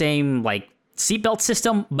have the same like seatbelt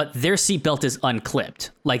system, but their seatbelt is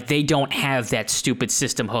unclipped. Like they don't have that stupid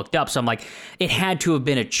system hooked up. So I'm like, it had to have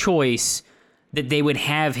been a choice that they would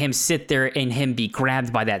have him sit there and him be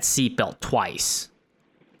grabbed by that seatbelt twice.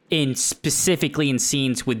 Specifically in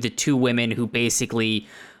scenes with the two women who basically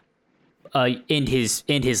end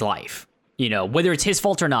his life. You know, whether it's his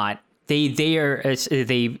fault or not, they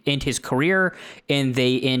end his career and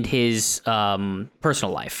they end his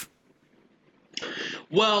personal life.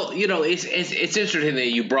 Well, you know, it's interesting that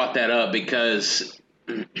you brought that up, because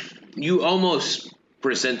you almost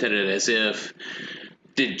presented it as if,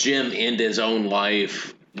 did Jim end his own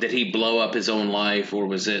life? Did he blow up his own life, or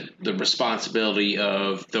was it the responsibility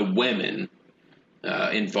of the women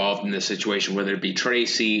involved in this situation, whether it be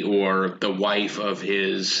Tracy or the wife of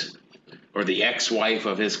his, or the ex-wife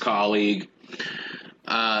of his colleague?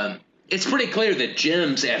 It's pretty clear that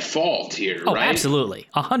Jim's at fault here, right? Oh, right? Absolutely.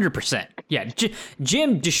 100%. Yeah,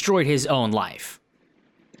 Jim destroyed his own life.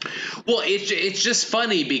 Well, it's just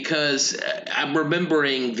funny because I'm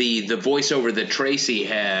remembering the voiceover that Tracy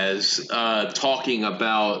has talking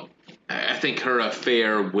about, I think, her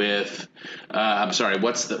affair with I'm sorry,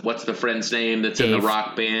 what's the friend's name that's Dave. in the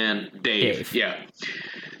rock band? Dave. Yeah.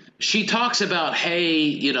 She talks about, hey,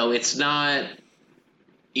 you know, it's not,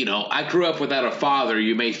 you know, I grew up without a father.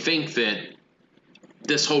 You may think that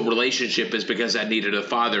this whole relationship is because I needed a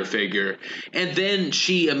father figure. And then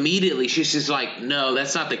she's just like, no,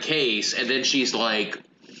 that's not the case. And then she's like,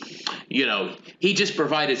 you know, he just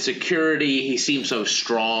provided security. He seemed so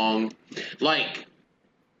strong. Like,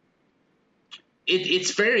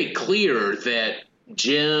 it's very clear that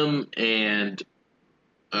Jim and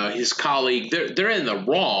his colleague, they're in the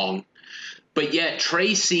wrong. But yet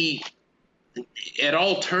Tracy, at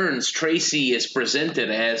all turns, Tracy is presented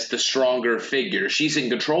as the stronger figure. She's in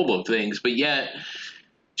control of things, but yet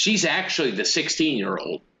she's actually the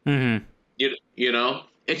 16-year-old. Mm-hmm. You know,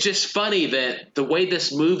 it's just funny that the way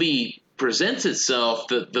this movie presents itself,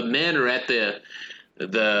 the men are at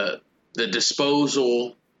the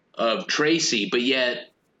disposal of Tracy, but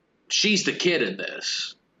yet she's the kid in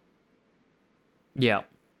this. Yeah.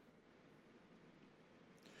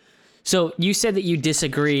 So you said that you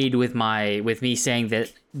disagreed with me saying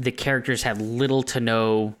that the characters had little to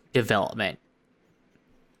no development.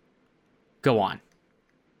 Go on.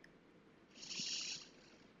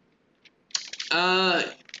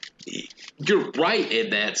 You're right in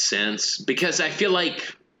that sense, because I feel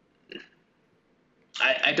like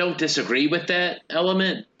I don't disagree with that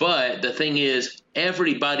element, but the thing is,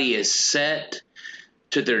 everybody is set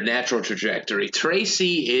to their natural trajectory.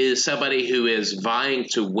 Tracy is somebody who is vying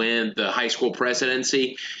to win the high school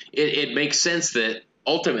presidency. It makes sense that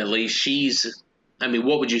ultimately she's, I mean,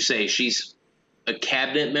 what would you say? She's a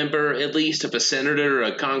cabinet member, at least, of a senator or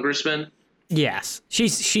a congressman? Yes.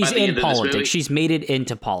 She's in politics. She's made it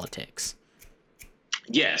into politics.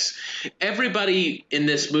 Yes. Everybody in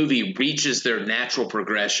this movie reaches their natural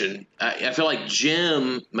progression. I feel like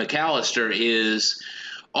Jim McAllister is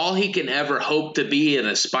all he can ever hope to be and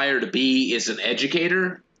aspire to be is an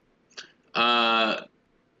educator. And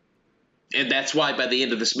that's why by the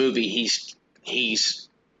end of this movie, he's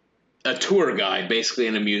a tour guide basically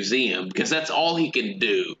in a museum, because that's all he can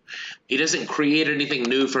do. He doesn't create anything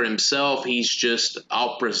new for himself. He's just,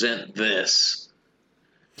 I'll present this.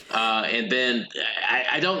 And then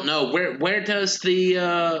I don't know where does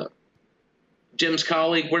the Jim's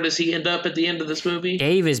colleague, where does he end up at the end of this movie?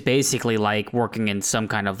 Dave is basically like working in some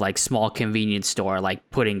kind of like small convenience store, like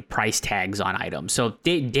putting price tags on items. So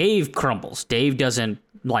Dave crumbles. Dave doesn't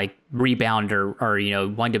like rebound or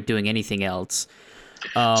wind up doing anything else.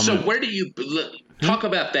 So where do you talk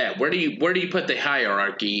about that? Where do you put the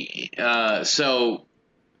hierarchy? So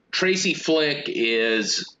Tracy Flick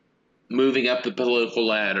is moving up the political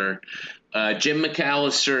ladder. Jim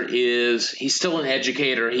McAllister he's still an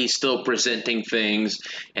educator. He's still presenting things.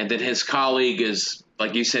 And then his colleague is,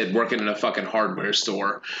 like you said, working in a fucking hardware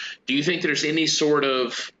store. Do you think there's any sort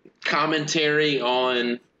of commentary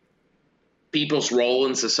on people's role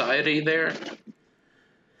in society there?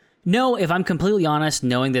 No, if I'm completely honest,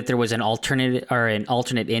 knowing that there was an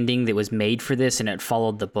alternate ending that was made for this and it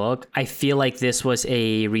followed the book, I feel like this was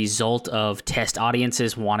a result of test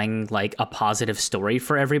audiences wanting like a positive story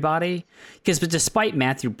for everybody. Because despite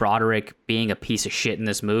Matthew Broderick being a piece of shit in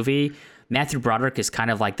this movie, Matthew Broderick is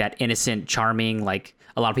kind of like that innocent, charming, like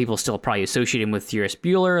a lot of people still probably associate him with Ferris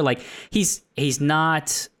Bueller. Like he's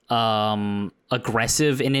not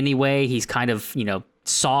aggressive in any way. He's kind of,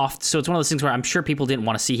 soft. So it's one of those things where I'm sure people didn't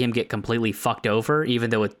want to see him get completely fucked over, even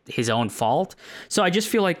though it's his own fault. So I just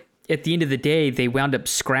feel like at the end of the day, they wound up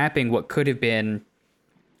scrapping what could have been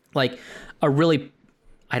like a really,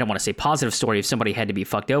 I don't want to say positive story if somebody had to be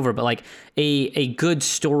fucked over, but like a good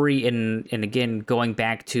story. And again, going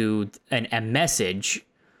back to a message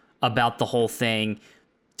about the whole thing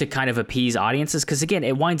to kind of appease audiences. Because again,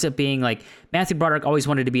 it winds up being like Matthew Broderick always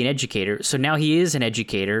wanted to be an educator. So now he is an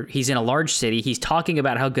educator. He's in a large city. He's talking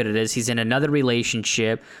about how good it is. He's in another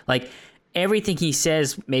relationship. Like everything he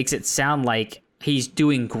says makes it sound like he's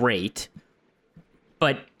doing great.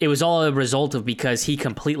 But it was all a result of because he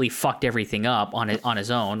completely fucked everything up on his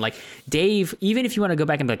own. Like Dave, even if you want to go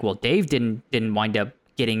back and be like, well, Dave didn't wind up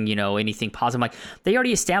getting, anything positive. Like they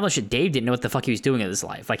already established that Dave didn't know what the fuck he was doing in his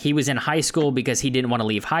life. Like he was in high school because he didn't want to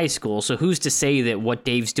leave high school. So who's to say that what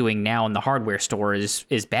Dave's doing now in the hardware store is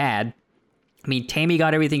bad? I mean, Tammy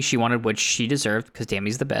got everything she wanted, which she deserved because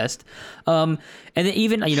Tammy's the best. And then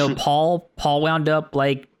even, Paul wound up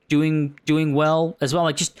like doing well as well.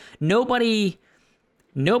 Like just nobody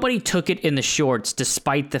took it in the shorts,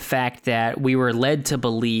 despite the fact that we were led to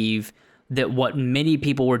believe that what many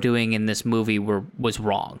people were doing in this movie was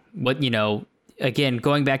wrong. Again,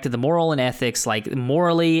 going back to the moral and ethics, like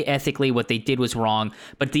morally, ethically, what they did was wrong.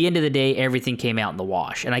 But at the end of the day, everything came out in the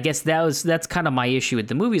wash. And I guess that's kind of my issue with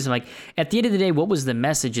the movies. I'm like, at the end of the day, what was the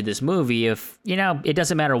message of this movie? If, it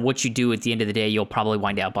doesn't matter what you do at the end of the day, you'll probably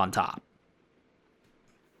wind up on top.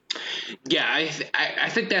 Yeah, I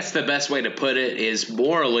think that's the best way to put it is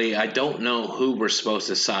morally, I don't know who we're supposed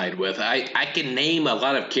to side with. I can name a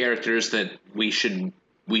lot of characters that we should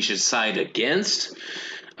side against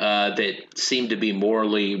that seem to be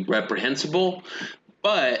morally reprehensible.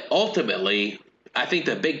 But ultimately, I think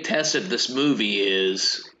the big test of this movie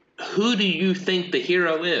is, who do you think the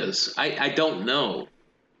hero is? I don't know.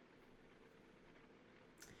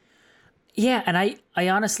 Yeah, and I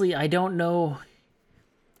honestly, I don't know.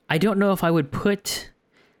 I don't know if I would put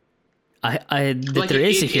that like there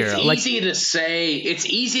is a hero. It's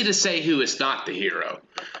easy to say who is not the hero.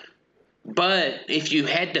 But if you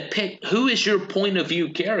had to pick, who is your point of view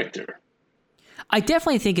character? I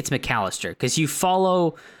definitely think it's McAllister, because you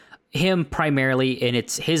follow him primarily, and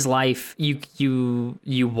it's his life. You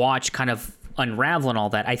watch kind of unravel and all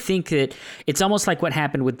that. I think that it's almost like what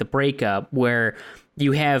happened with the breakup, where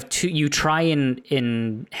you try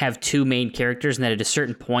and have two main characters, and that at a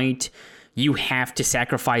certain point you have to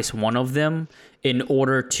sacrifice one of them in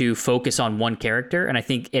order to focus on one character. And I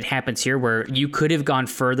think it happens here, where you could have gone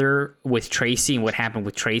further with Tracy and what happened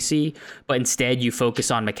with Tracy, but instead you focus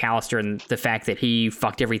on McAllister and the fact that he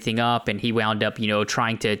fucked everything up, and he wound up,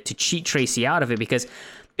 trying to cheat Tracy out of it. Because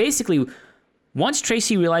basically, once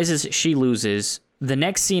Tracy realizes she loses, the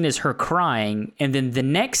next scene is her crying, and then the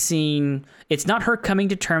next scene, it's not her coming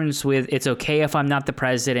to terms with, it's okay if I'm not the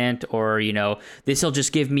president, or, this will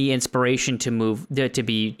just give me inspiration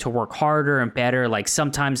to work harder and better. Like,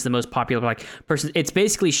 sometimes the most popular person, it's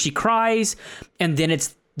basically she cries, and then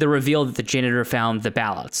it's the reveal that the janitor found the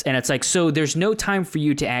ballots. And it's like, so there's no time for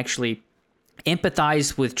you to actually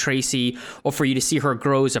empathize with Tracy or for you to see her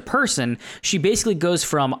grow as a person. She basically goes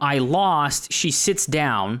from, I lost, she sits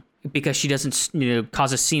down, because she doesn't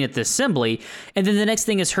cause a scene at the assembly, and then the next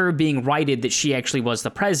thing is her being righted that she actually was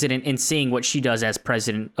the president, and seeing what she does as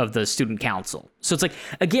president of the student council. So it's like,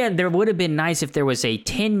 again, there would have been nice if there was a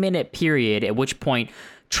 10-minute period at which point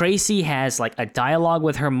Tracy has like a dialogue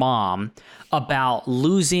with her mom about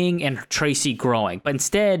losing and Tracy growing. But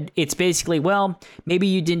instead, it's basically, well, maybe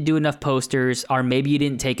you didn't do enough posters, or maybe you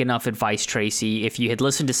didn't take enough advice, Tracy. If you had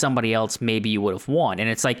listened to somebody else, maybe you would have won. And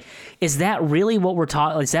it's like, is that really what we're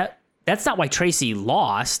talking? That's not why Tracy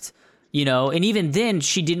lost, and even then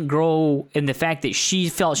she didn't grow in the fact that she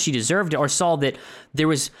felt she deserved it, or saw that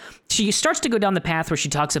she starts to go down the path where she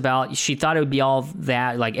talks about, she thought it would be all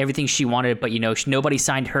that, like everything she wanted, but nobody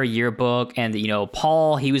signed her yearbook, and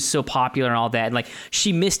Paul, he was so popular and all that, and like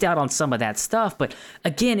she missed out on some of that stuff. But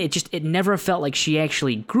again, it never felt like she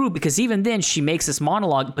actually grew, because even then she makes this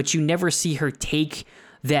monologue, but you never see her take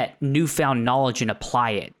that newfound knowledge and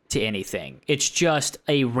apply it to anything. It's just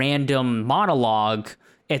a random monologue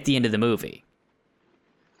at the end of the movie.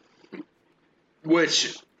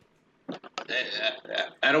 Which,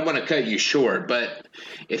 I don't want to cut you short, but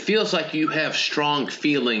it feels like you have strong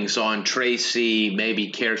feelings on Tracy, maybe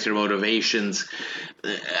character motivations.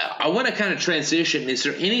 I want to kind of transition. Is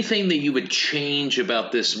there anything that you would change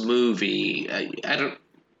about this movie? I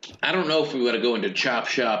don't know if we want to go into Chop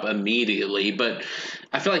Shop immediately, but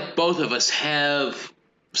I feel like both of us have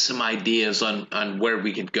some ideas on where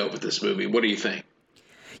we could go with this movie. What do you think?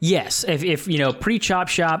 Yes, if pre-Chop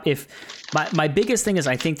Shop, if my biggest thing is,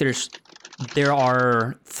 I think there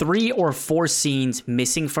are 3 or 4 scenes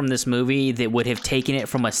missing from this movie that would have taken it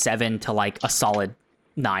from a 7 to like a solid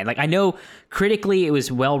 9. Like, I know critically it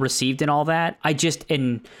was well received and all that.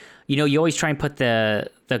 You always try and put the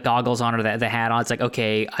goggles on, or the hat on. It's like,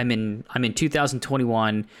 okay, I'm in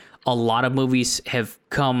 2021. A lot of movies have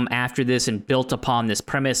come after this and built upon this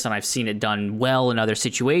premise, and I've seen it done well in other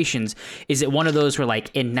situations. Is it one of those where,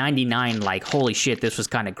 like, in 99, like, holy shit, this was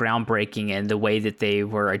kind of groundbreaking, and the way that they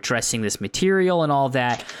were addressing this material and all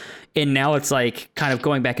that? And now it's like kind of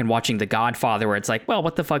going back and watching The Godfather, where it's like, well,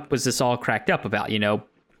 what the fuck was this all cracked up about?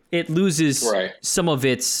 It loses some of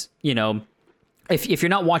its, if you're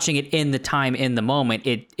not watching it in the time, in the moment,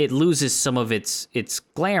 it loses some of its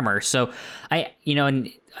glamour. So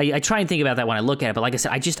I try and think about that when I look at it, but like I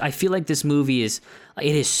said, I feel like this movie is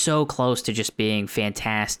so close to just being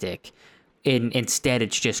fantastic. Instead,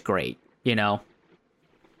 it's just great, Yeah,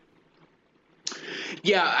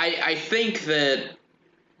 I think that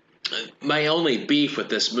my only beef with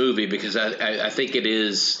this movie, because I think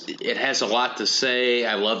it has a lot to say.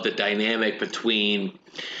 I love the dynamic between,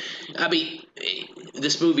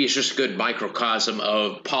 this movie is just a good microcosm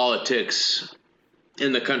of politics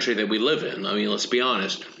in the country that we live in. Let's be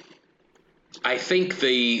honest. I think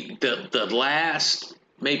the last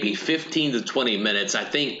maybe 15 to 20 minutes, I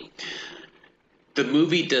think the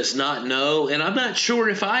movie does not know, and I'm not sure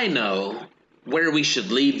if I know, where we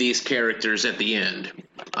should leave these characters at the end.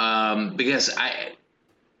 Because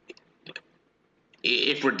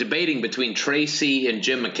if we're debating between Tracy and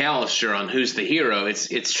Jim McAllister on who's the hero,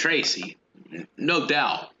 it's Tracy, no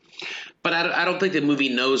doubt. But I don't think the movie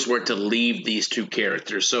knows where to leave these two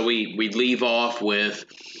characters. So we leave off with,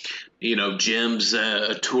 Jim's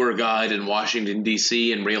a tour guide in Washington,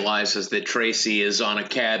 D.C., and realizes that Tracy is on a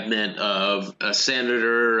cabinet of a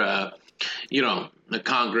senator, a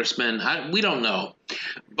congressman. We don't know.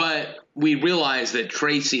 But we realize that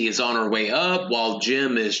Tracy is on her way up, while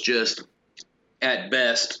Jim is just, at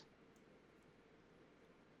best,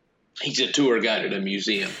 he's a tour guide at a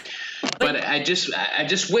museum. But I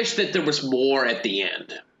just wish that there was more at the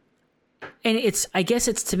end. And I guess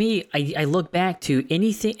to me, I look back to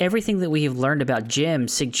everything that we have learned about Jim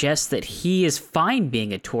suggests that he is fine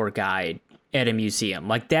being a tour guide at a museum.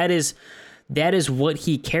 Like, that is that is what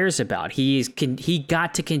he cares about. He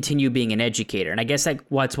got to continue being an educator. And I guess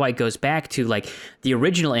that's why it goes back to like the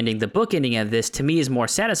original ending. The book ending of this to me is more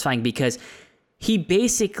satisfying because he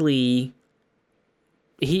basically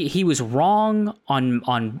he was wrong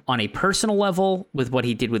on a personal level with what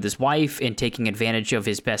he did with his wife and taking advantage of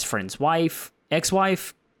his best friend's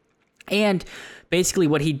ex-wife, and basically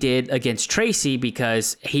what he did against Tracy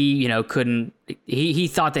because he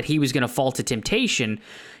thought that he was going to fall to temptation.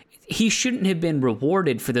 He shouldn't have been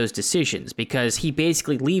rewarded for those decisions because he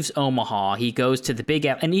basically leaves Omaha. He goes to the Big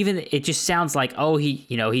Apple, and even it just sounds like,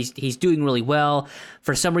 he's doing really well.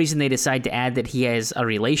 For some reason, they decide to add that he has a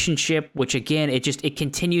relationship, which again, it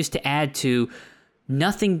continues to add to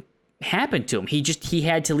nothing happened to him. He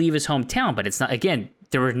had to leave his hometown, but it's not, again,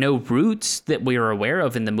 there were no roots that we were aware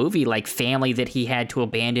of in the movie, like family that he had to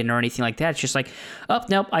abandon or anything like that. It's just like, oh,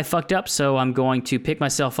 nope, I fucked up, so I'm going to pick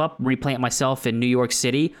myself up, replant myself in New York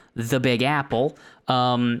City, the Big Apple,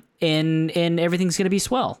 and everything's going to be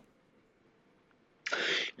swell.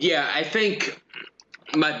 Yeah, I think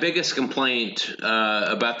my biggest complaint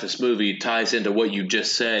about this movie ties into what you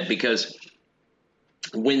just said, because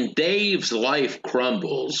when Dave's life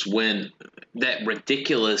crumbles, when that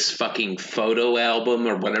ridiculous fucking photo album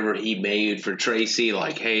or whatever he made for Tracy,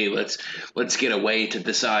 like, hey, let's get away to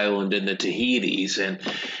this island in the Tahitis, and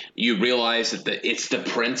you realize that it's the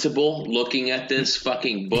principal looking at this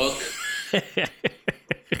fucking book.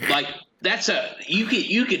 Like,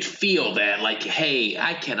 you could feel that, like, hey,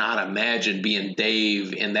 I cannot imagine being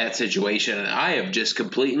Dave in that situation, and I have just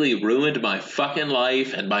completely ruined my fucking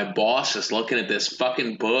life, and my boss is looking at this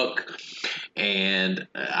fucking book, and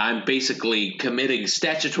I'm basically committing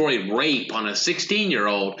statutory rape on a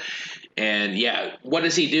 16-year-old. And yeah, what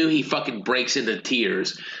does he do? He fucking breaks into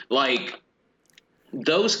tears. Like,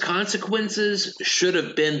 those consequences should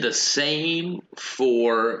have been the same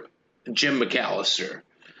for Jim McAllister.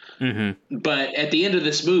 Mm-hmm. But at the end of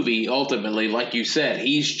this movie, ultimately, like you said,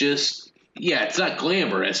 he's just, it's not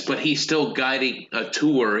glamorous, but he's still guiding a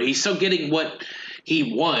tour. He's still getting what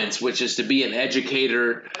he wants, which is to be an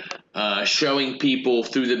educator, showing people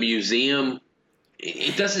through the museum.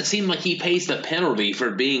 It doesn't seem like he pays the penalty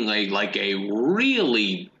for being like a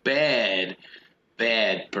really bad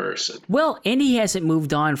person. Well, and he hasn't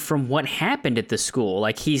moved on from what happened at the school.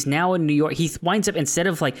 Like, he's now in New York. He winds up, instead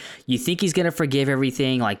of like, you think he's going to forgive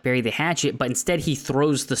everything, like bury the hatchet, but instead he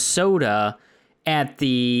throws the soda at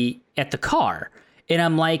the car. And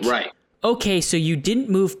I'm like, right. Okay, so you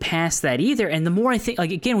didn't move past that either. And the more I think,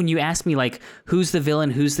 like, again, when you ask me, like, who's the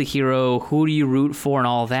villain, who's the hero, who do you root for and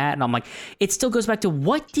all that, and I'm like, it still goes back to,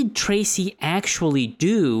 what did Tracy actually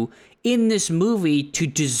do in this movie to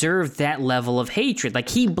deserve that level of hatred? Like,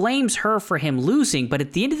 he blames her for him losing, but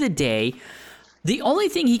at the end of the day, the only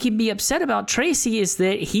thing he can be upset about Tracy is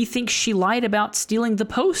that he thinks she lied about stealing the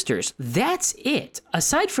posters. That's it.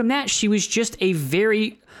 Aside from that, she was just a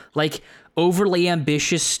very, like, overly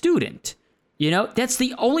ambitious student. That's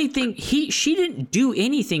the only thing. She didn't do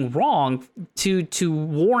anything wrong to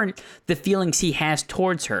warrant the feelings he has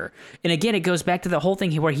towards her. And again, it goes back to the whole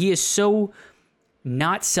thing where he is so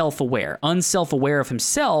not self-aware, unself-aware of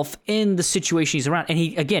himself in the situation he's around, and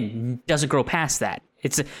he again doesn't grow past that.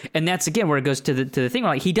 And that's again where it goes to the thing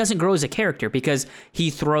where, like, he doesn't grow as a character because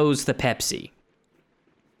he throws the Pepsi.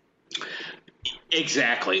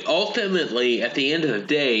 Exactly. Ultimately, at the end of the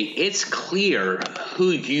day, it's clear who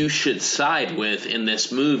you should side with in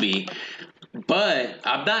this movie, but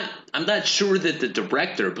I'm not sure that the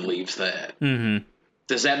director believes that. Mm-hmm.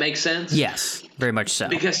 Does that make sense? Yes, very much so.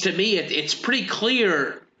 Because to me, it's pretty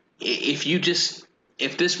clear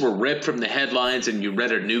if this were ripped from the headlines and you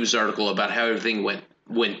read a news article about how everything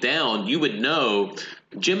went down, you would know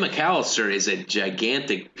Jim McAllister is a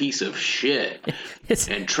gigantic piece of shit.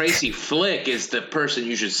 And Tracy Flick is the person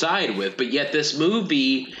you should side with. But yet this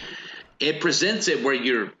movie, it presents it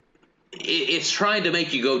where it's trying to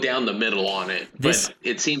make you go down the middle on it. But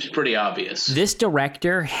it seems pretty obvious. This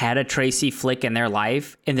director had a Tracy Flick in their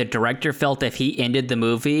life, and the director felt if he ended the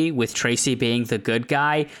movie with Tracy being the good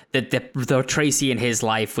guy, that the Tracy in his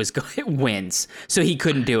life wins. So he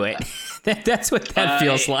couldn't do it. That's what that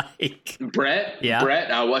feels like. Brett,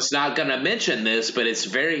 I was not going to mention this, but it's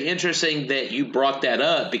very interesting that you brought that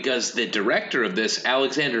up, because the director of this,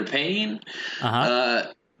 Alexander Payne,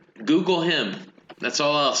 Google him. That's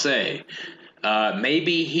all I'll say.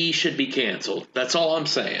 Maybe he should be canceled. That's all I'm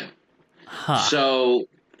saying. Huh. So,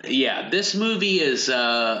 yeah, this movie is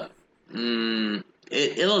it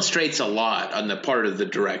illustrates a lot on the part of the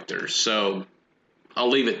director. So I'll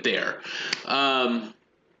leave it there. But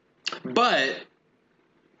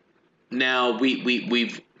now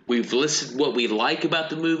we've we've listed what we like about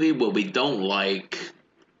the movie, what we don't like.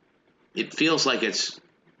 It feels like it's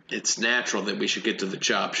natural that we should get to the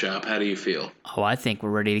chop shop. How do you feel? Oh, I think we're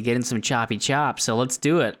ready to get in some choppy chops, so let's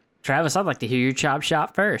do it. Travis, I'd like to hear your chop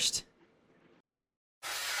shop first.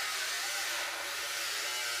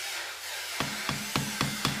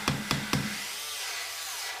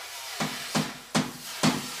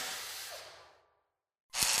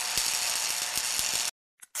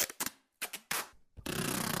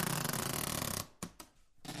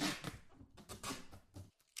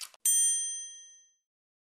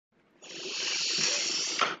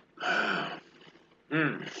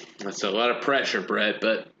 That's a lot of pressure, Brett,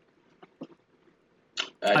 but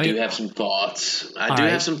I do have some thoughts. I do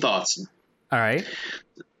have some thoughts. All right.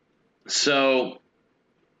 So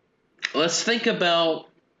let's think about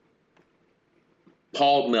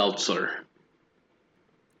Paul Meltzer.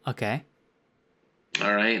 Okay.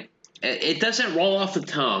 All right. It doesn't roll off the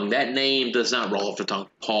tongue. That name does not roll off the tongue.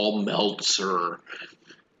 Paul Meltzer.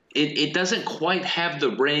 It doesn't quite have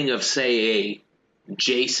the ring of, say, a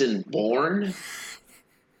Jason Bourne.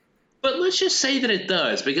 But let's just say that it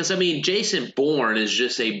does, because, I mean, Jason Bourne is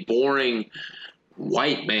just a boring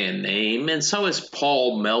white man name, and so is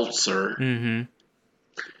Paul Meltzer. Mm-hmm.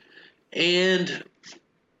 And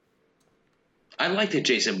I like the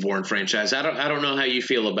Jason Bourne franchise. I don't know how you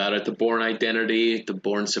feel about it. The Bourne Identity, the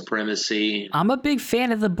Bourne Supremacy. I'm a big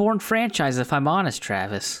fan of the Bourne franchise, if I'm honest,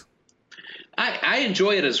 Travis. I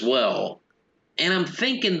enjoy it as well. And I'm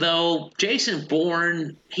thinking, though, Jason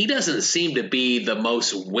Bourne, he doesn't seem to be the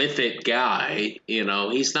most with it guy. You know,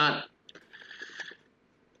 he's not.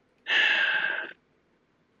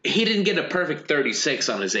 He didn't get a perfect 36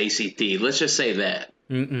 on his ACT. Let's just say that.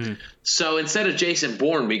 Mm-mm. So instead of Jason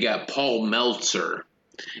Bourne, we got Paul Meltzer.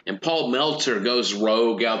 And Paul Meltzer goes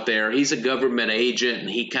rogue out there. He's a government agent, and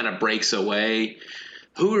he kind of breaks away.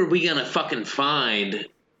 Who are we going to fucking find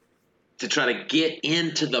to try to get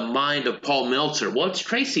into the mind of Paul Meltzer? Well, it's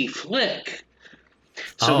Tracy Flick.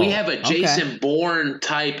 So we have a Jason Bourne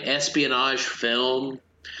type espionage film,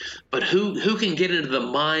 but who can get into the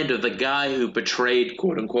mind of the guy who betrayed,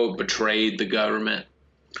 quote unquote, betrayed the government?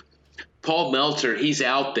 Paul Meltzer, he's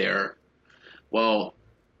out there. Well,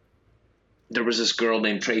 there was this girl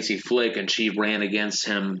named Tracy Flick, and she ran against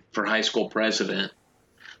him for high school president.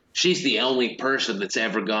 She's the only person that's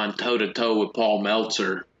ever gone toe to toe with Paul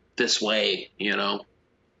Meltzer this way, you know.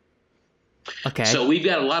 Okay. So we've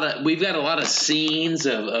got a lot of scenes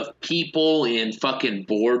of people in fucking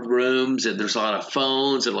boardrooms, and there's a lot of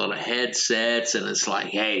phones and a lot of headsets, and it's like,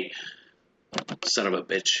 hey, son of a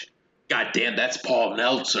bitch, goddamn, that's Paul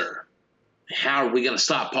Meltzer. How are we gonna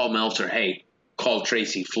stop Paul Meltzer? Hey, call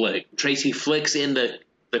Tracy Flick. Tracy Flick's in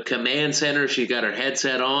the command center. She got her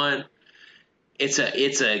headset on. It's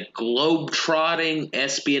a globe-trotting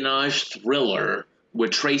espionage thriller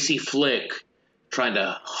with Tracy Flick trying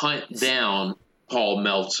to hunt down Paul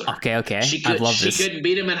Meltzer. Okay. I love this. She couldn't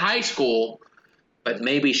beat him in high school, but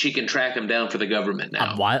maybe she can track him down for the government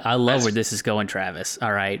now. I love where this is going, Travis.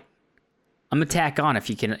 All right. I'm going to tack on if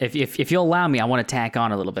you can. If you'll allow me, I want to tack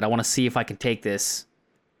on a little bit. I want to see if I can take this.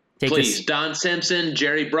 Please, Don Simpson,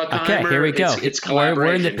 Jerry Bruckheimer. Okay, here we go. It's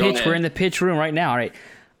collaboration. We're in the pitch. We're in the pitch room right now. All right.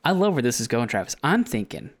 I love where this is going, Travis. I'm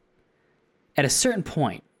thinking at a certain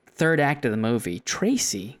point, third act of the movie,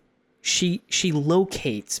 Tracy, she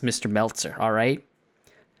locates Mr. Meltzer, all right?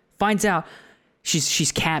 Finds out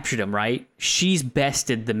she's captured him, right? She's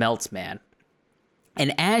bested the Meltz man.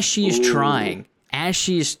 And as she is trying,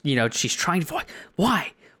 she's trying to,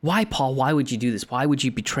 why, Paul? Why would you do this? Why would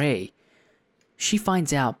you betray? She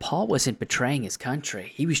finds out Paul wasn't betraying his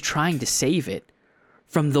country. He was trying to save it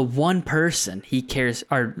from the one person he cares,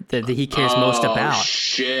 or that he cares most about.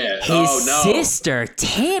 Shit. His sister,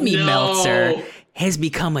 Tammy Meltzer, has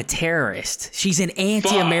become a terrorist. She's an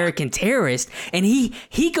anti-American terrorist, and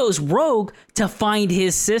he goes rogue to find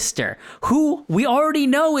his sister, who we already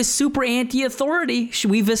know is super anti-authority.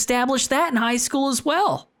 We've established that in high school as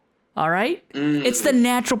well. All right? It's the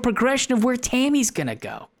natural progression of where Tammy's gonna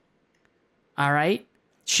go. All right?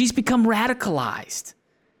 She's become radicalized.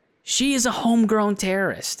 She is a homegrown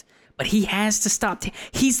terrorist, but he has to stop.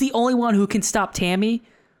 He's the only one who can stop Tammy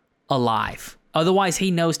alive. Otherwise,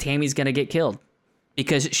 he knows Tammy's going to get killed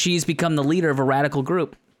because she's become the leader of a radical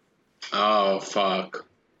group. Oh, fuck.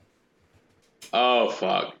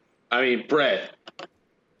 I mean, Brett,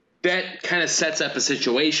 that kind of sets up a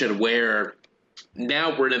situation where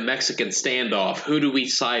now we're in a Mexican standoff. Who do we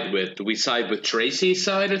side with? Do we side with Tracy's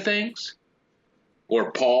side of things?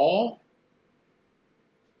 Or Paul?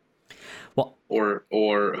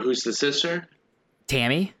 Or who's the sister?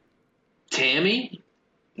 Tammy? Tammy?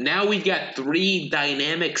 now we've got three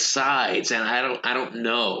dynamic sides, and I don't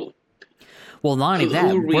know. Well, not only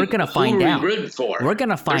that, we're gonna find out. Who are we rooting for? We're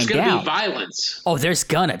gonna find out. There's gonna be violence. Oh, there's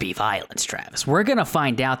gonna be violence, Travis. We're gonna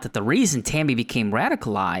find out that the reason Tammy became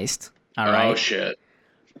radicalized, all right? Oh shit.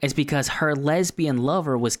 Is because her lesbian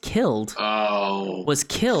lover was killed. Oh. Was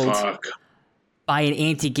killed fuck. by an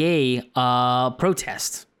anti-gay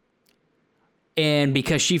protest. And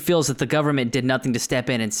because she feels that the government did nothing to step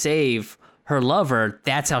in and save her lover,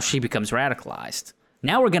 that's how she becomes radicalized.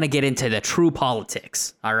 Now we're going to get into the true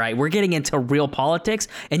politics, all right? We're getting into real politics,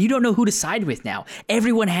 and you don't know who to side with now.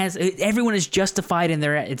 Everyone is justified in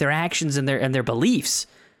their actions and their beliefs.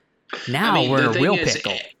 Now we're in a real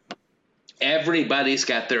pickle. Everybody's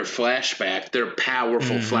got their flashback, their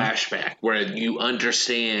powerful flashback, where you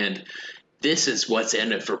understand this is what's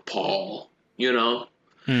in it for Paul, you know?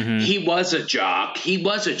 Mm-hmm. He was a jock,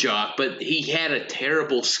 but he had a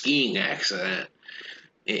terrible skiing accident.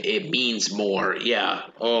 It means more, yeah.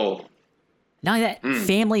 Oh. Now that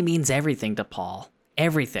family means everything to Paul.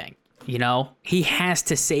 Everything, you know? He has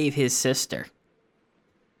to save his sister.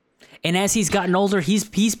 And as he's gotten older,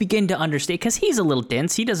 he's beginning to understand, because he's a little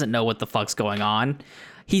dense. He doesn't know what the fuck's going on.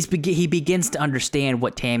 He begins to understand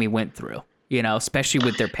what Tammy went through, you know, especially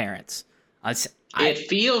with their parents. It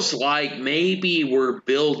feels like maybe we're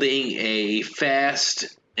building a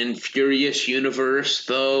Fast and Furious universe,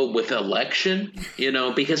 though, with Election, you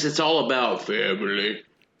know, because it's all about family,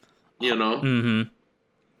 you know? Mm-hmm. You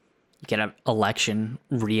get an election,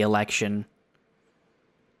 re-election,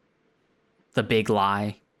 The Big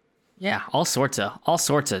Lie. Yeah, all sorts of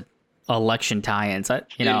election tie-ins.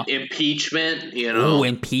 You know, impeachment. You know, oh,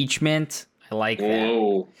 impeachment. I like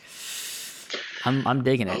that. I'm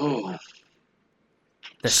digging it. Oh.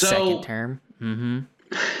 The second term. Mm-hmm.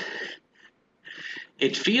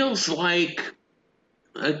 It feels like,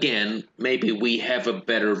 again, maybe we have a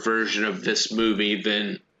better version of this movie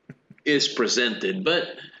than is presented,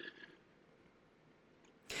 but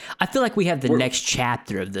I feel like we have the next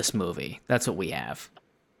chapter of this movie. That's what we have.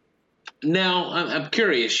 Now, I'm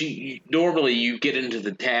curious. Normally you get into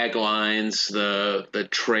the taglines, the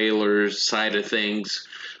trailers side of things.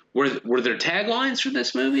 Were there taglines for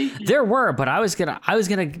this movie? There were, but I was gonna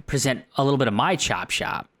present a little bit of my chop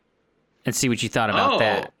shop and see what you thought about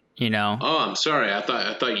that. You know? Oh, I'm sorry. I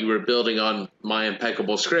thought you were building on my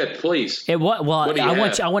impeccable script. Please. I want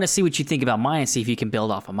to see what you think about mine and see if you can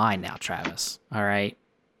build off of mine now, Travis. All right.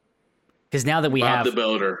 Because now that we Bob the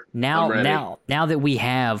Builder. Now that we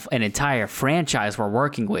have an entire franchise we're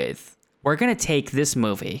working with, we're gonna take this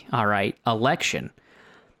movie, all right, Election,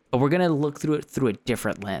 but we're gonna look through it through a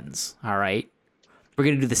different lens, all right. We're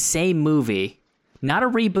gonna do the same movie, not a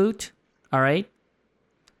reboot, all right,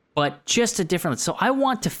 but just a different lens. So I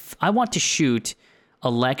want to shoot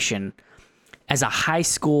Election as a high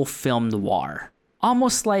school film noir,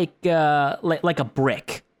 almost like a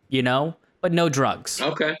Brick, you know, but no drugs.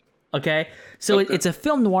 Okay, so it's a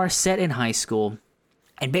film noir set in high school,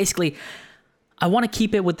 and basically, I want to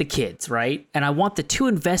keep it with the kids, right? And I want the two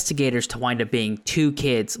investigators to wind up being two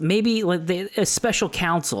kids, maybe like a special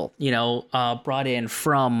counsel, you know, brought in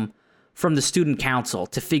from the student council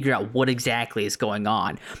to figure out what exactly is going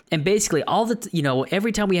on. And basically,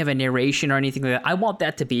 every time we have a narration or anything like that, I want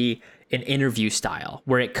that to be an interview style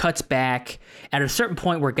where it cuts back. At a certain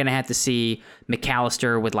point, we're gonna have to see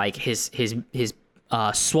McAllister with like his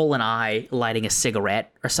swollen eye lighting a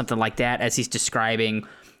cigarette or something like that as he's describing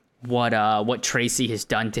what Tracy has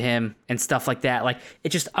done to him and stuff like that. Like,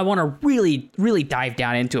 I want to really, really dive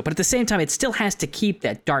down into it, but at the same time, it still has to keep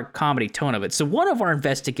that dark comedy tone of it. So one of our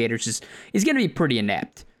investigators is going to be pretty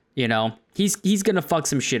inept, you know? He's going to fuck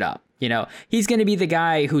some shit up, you know? He's going to be the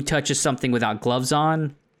guy who touches something without gloves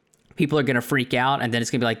on. People are going to freak out, and then it's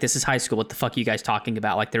going to be like, this is high school. What the fuck are you guys talking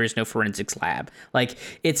about? Like, there is no forensics lab. Like,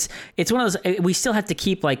 it's one of those, we still have to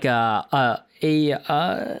keep like the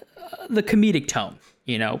comedic tone,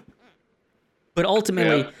 you know? But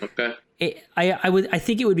ultimately, I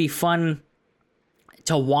think it would be fun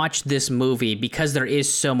to watch this movie because there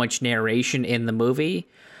is so much narration in the movie,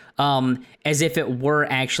 as if it were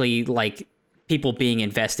actually like people being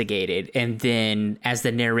investigated, and then as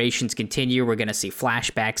the narrations continue, we're going to see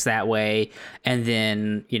flashbacks that way, and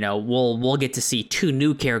then, you know, we'll get to see two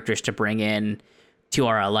new characters to bring in to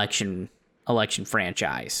our election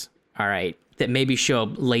franchise, all right, that maybe show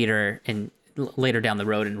up later down the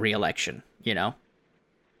road in re-election, you know.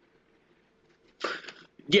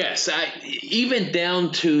 Yes, even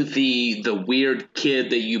down to the weird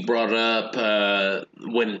kid that you brought up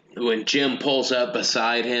when Jim pulls up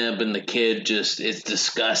beside him and the kid just is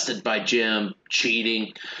disgusted by Jim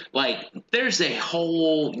cheating. Like there's a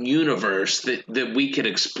whole universe that we could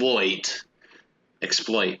exploit.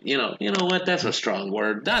 Exploit. You know what? That's a strong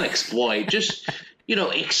word. Not exploit. Just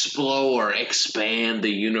explore, expand the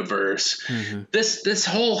universe. Mm-hmm. This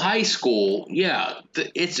whole high school,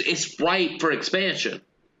 it's ripe for expansion.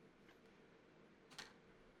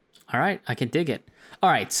 All right, I can dig it. All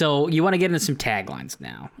right, so you want to get into some taglines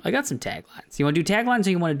now. I got some taglines. You want to do taglines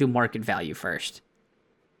or you want to do market value first?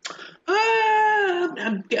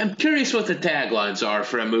 I'm curious what the taglines are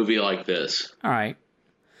for a movie like this. All right.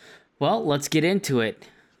 Well, let's get into it.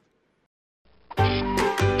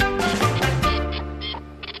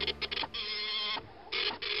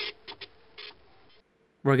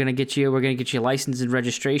 We're gonna get you license and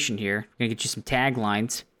registration here. We're gonna get you some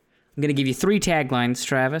taglines. I'm gonna give you 3 taglines,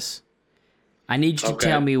 Travis. I need you to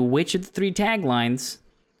tell me which of the 3 taglines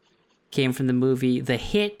came from the movie, the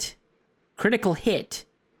critical hit,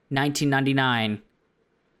 1999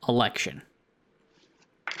 Election.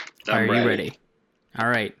 Are you ready? All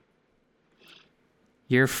right.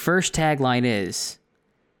 Your first tagline is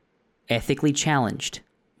ethically challenged,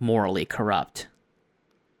 morally corrupt.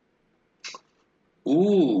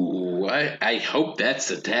 Ooh, I hope that's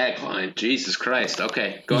the tagline. Jesus Christ.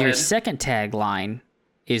 Okay, go ahead. Your second tagline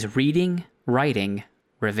is reading, writing,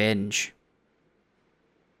 revenge.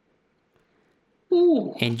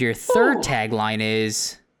 Ooh. And your third tagline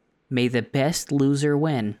is may the best loser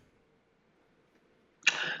win.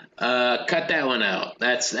 Cut that one out.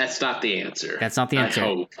 That's not the answer. That's not the answer. I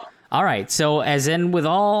hope. All right, so as in with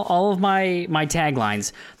all of my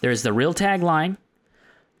taglines, there's the real tagline.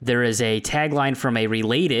 There is a tagline from a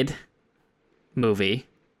related movie,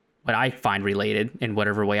 what I find related in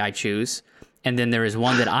whatever way I choose. And then there is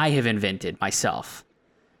one that I have invented myself.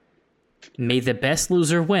 May the best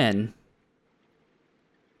loser win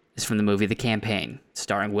is from the movie The Campaign,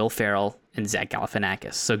 starring Will Ferrell and Zach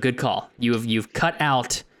Galifianakis. So good call. You've cut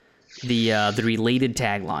out the related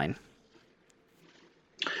tagline.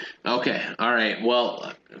 Okay. All right.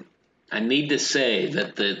 Well, I need to say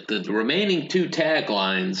that the remaining 2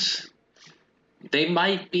 taglines, they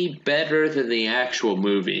might be better than the actual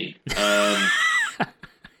movie.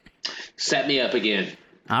 Set me up again.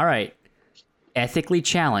 All right. Ethically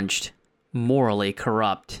challenged, morally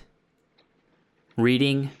corrupt.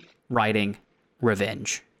 Reading, writing,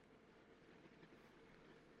 revenge.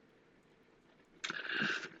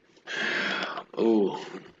 Ooh.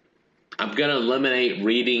 I'm gonna eliminate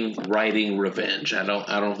reading, writing, revenge. I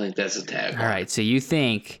don't think that's a tagline. All right, so you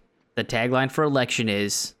think the tagline for election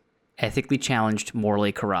is ethically challenged,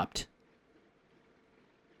 morally corrupt?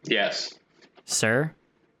 Yes. Sir,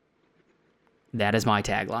 that is my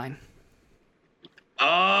tagline.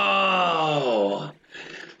 Oh.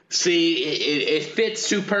 See, it fits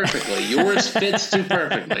too perfectly. Yours fits too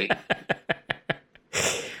perfectly.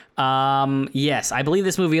 Yes, I believe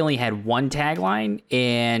this movie only had 1 tagline,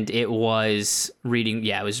 and it was reading,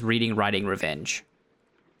 writing, revenge.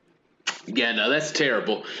 Yeah, no, that's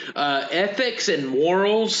terrible. Ethics and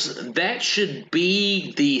morals, that should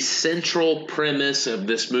be the central premise of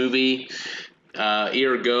this movie.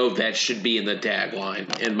 Ergo, that should be in the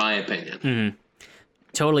tagline, in my opinion. Mm-hmm.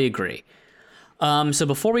 Totally agree. So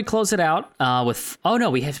before we close it out, we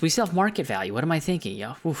still have market value. What am I thinking?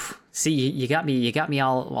 Yeah, see, you got me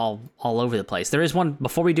all over the place. There is one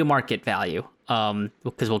before we do market value,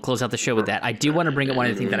 because we'll close out the show with that. I do want to bring up one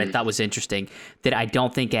of the things that I thought was interesting that I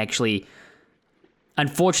don't think actually.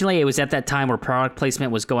 Unfortunately, it was at that time where product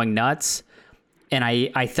placement was going nuts, and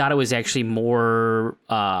I thought it was actually more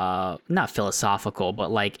not philosophical, but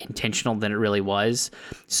like intentional than it really was.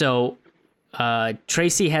 So.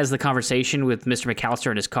 Tracy has the conversation with Mr.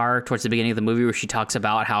 McAllister in his car towards the beginning of the movie where she talks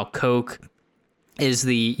about how Coke is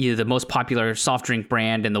the most popular soft drink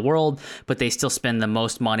brand in the world, but they still spend the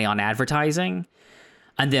most money on advertising.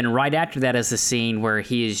 And then right after that is the scene where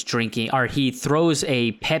he is drinking, or he throws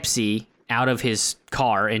a Pepsi out of his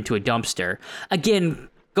car into a dumpster. Again,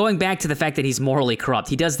 going back to the fact that he's morally corrupt.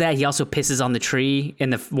 He does that. He also pisses on the tree in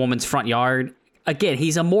the woman's front yard. Again,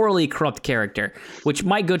 he's a morally corrupt character, which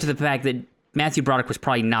might go to the fact that Matthew Broderick was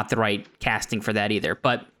probably not the right casting for that either.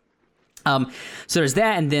 But so there's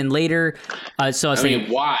that, and then later,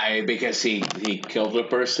 why? Because he killed a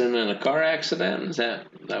person in a car accident? Is that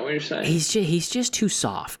what you're saying? He's just too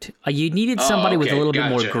soft. You needed somebody with a little bit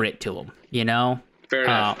more grit to him, you know? Fair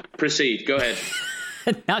enough. Proceed. Go ahead.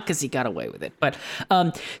 Not because he got away with it. But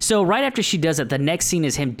so right after she does it, the next scene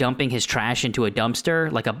is him dumping his trash into a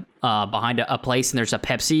dumpster, like behind a place, and there's a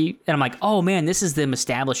Pepsi. And I'm like, oh man, this is them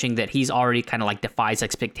establishing that he's already kind of like defies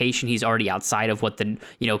expectation. He's already outside of what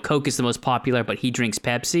Coke is the most popular, but he drinks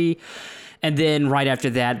Pepsi. And then right after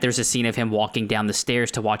that, there's a scene of him walking down the stairs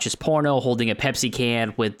to watch his porno, holding a Pepsi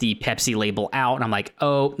can with the Pepsi label out. And I'm like,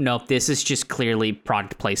 oh, no, this is just clearly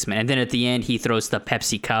product placement. And then at the end, he throws the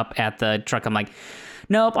Pepsi cup at the truck. I'm like,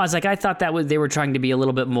 nope. I was like, I thought they were trying to be a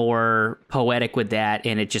little bit more poetic with that,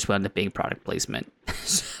 and it just wound up being product placement.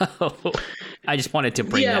 So I just wanted to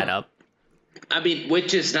bring that up. I mean,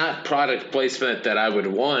 which is not product placement that I would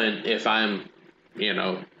want if I'm,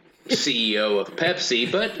 CEO of Pepsi,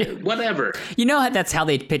 but whatever. That's how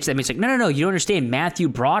they pitch that. It's like, no, you don't understand. Matthew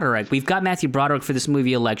Broderick. We've got Matthew Broderick for this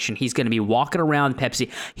movie Election. He's going to be walking around Pepsi.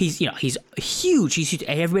 He's huge. He's huge.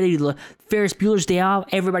 Ferris Bueller's Day Off.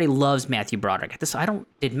 Everybody loves Matthew Broderick.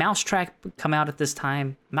 Did Mousetrap come out at this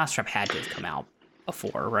time? Mousetrap had to have come out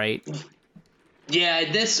before, right?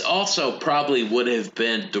 Yeah, this also probably would have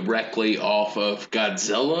been directly off of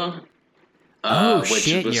Godzilla. Which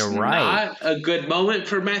was you're right. Not a good moment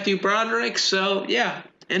for Matthew Broderick. So yeah,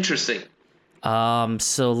 interesting.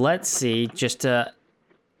 So let's see. Just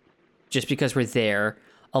because we're there,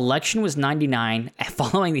 Election was 99.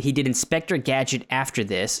 Following that, he did Inspector Gadget after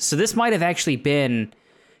this. So this might have actually been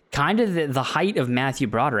kind of the height of Matthew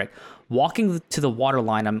Broderick. Walking to the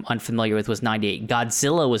Waterline, I'm unfamiliar with, was 98.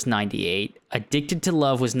 Godzilla was 98. Addicted to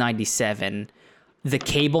Love was 97. The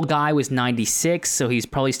Cable Guy was 96, so he's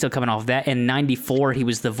probably still coming off that. And 94, he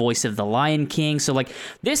was the voice of the Lion King. So like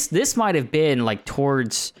this might have been like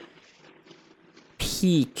towards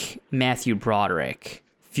peak Matthew Broderick.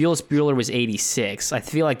 Ferris Bueller was 86. I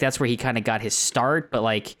feel like that's where he kind of got his start, but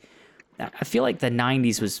like I feel like the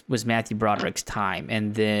 90s was Matthew Broderick's time,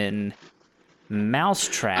 and then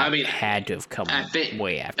Mousetrap had to have come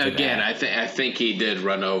way after that. Again, I think he did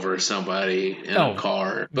run over somebody in a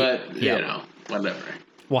car, but whatever.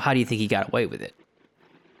 Well, how do you think he got away with it?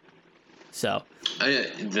 So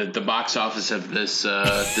the box office of this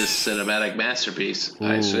cinematic masterpiece,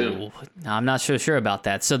 I assume. I'm not so sure about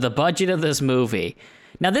that. So the budget of this movie.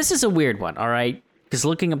 Now this is a weird one, all right? Because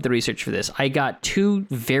looking up the research for this, I got two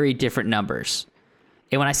very different numbers.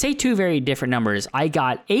 And when I say two very different numbers, I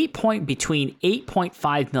got between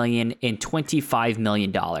 $8.5 million and $25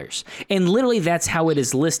 million. And literally that's how it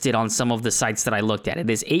is listed on some of the sites that I looked at. It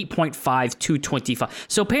is 8.5 to 25.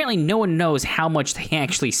 So apparently no one knows how much they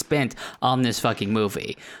actually spent on this fucking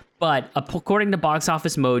movie. But according to Box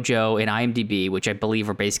Office Mojo and IMDb, which I believe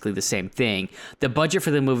are basically the same thing, the budget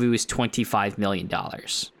for the movie was $25 million.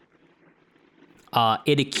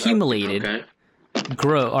 It accumulated...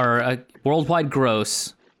 worldwide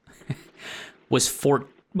gross was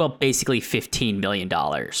basically $15 million.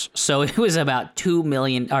 So it was about $2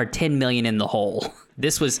 million or $10 million in the hole.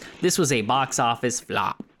 This was a box office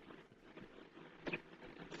flop.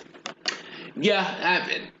 Yeah,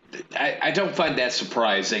 I don't find that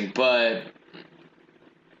surprising, but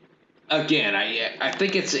again, I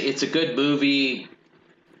think it's a good movie.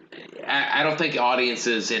 I don't think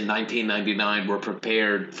audiences in 1999 were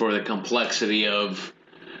prepared for the complexity of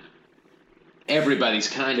everybody's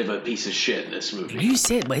kind of a piece of shit in this movie. You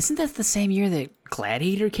said, but isn't that the same year that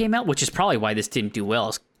Gladiator came out? Which is probably why this didn't do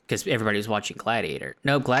well, because everybody was watching Gladiator.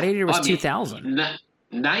 No, Gladiator was 2000.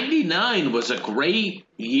 99 was a great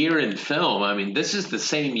year in film. I mean, this is the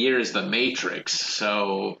same year as The Matrix,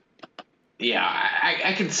 so... Yeah,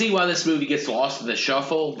 I can see why this movie gets lost in the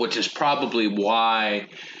shuffle, which is probably why...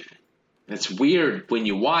 It's weird when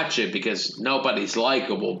you watch it because nobody's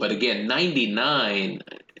likable. But again, 99,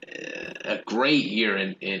 a great year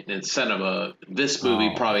in cinema. This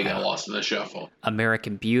movie probably got lost in the shuffle.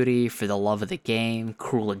 American Beauty, For the Love of the Game,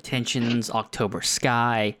 Cruel Intentions, October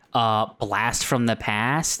Sky, Blast from the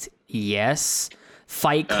Past, yes.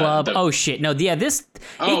 Fight Club. Fight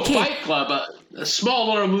Club. A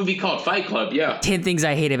small little movie called Fight Club, yeah. 10 Things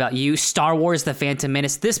I Hate About You, Star Wars The Phantom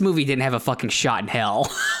Menace. This movie didn't have a fucking shot in hell.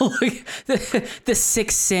 The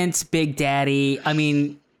Sixth Sense, Big Daddy. I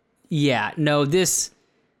mean, yeah, no, it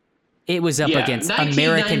was up against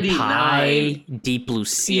American Pie, Deep Blue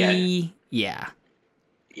Sea. Yeah.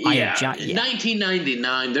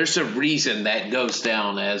 1999, there's a reason that goes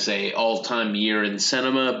down as a all-time year in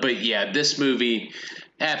cinema. But yeah, this movie...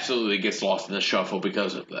 absolutely gets lost in the shuffle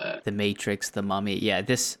because of that. The Matrix, The Mummy. Yeah,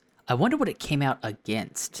 I wonder what it came out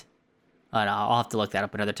against. I'll have to look that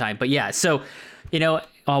up another time. But yeah, so,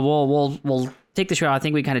 we'll take the show. I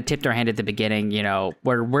think we kind of tipped our hand at the beginning. You know,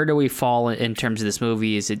 where do we fall in terms of this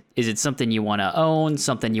movie? Is it something you want to own?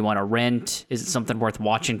 Something you want to rent? Is it something worth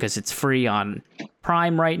watching because it's free on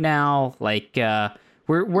Prime right now? Like,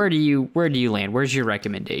 where do you land? Where's your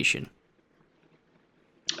recommendation?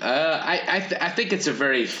 I think it's a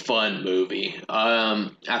very fun movie.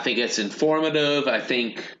 I think it's informative. I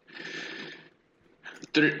think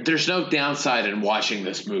there's no downside in watching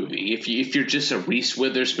this movie. If you're just a Reese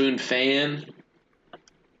Witherspoon fan,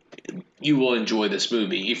 you will enjoy this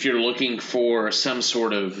movie. If you're looking for some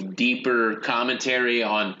sort of deeper commentary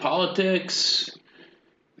on politics,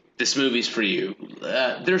 this movie's for you.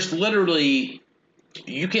 There's literally,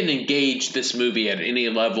 you can engage this movie at any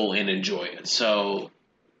level and enjoy it. So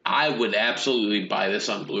I would absolutely buy this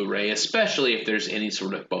on Blu-ray, especially if there's any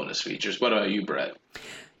sort of bonus features. What about you, Brett?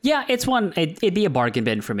 Yeah, it'd be a bargain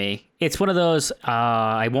bin for me. It's one of those,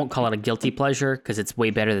 I won't call it a guilty pleasure because it's way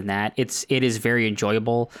better than that. It is very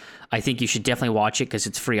enjoyable. I think you should definitely watch it because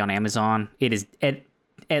it's free on Amazon. It is at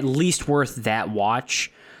least worth that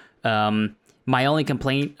watch. My only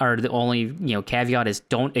complaint, or the only caveat, is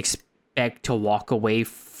don't expect to walk away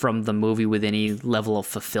from the movie with any level of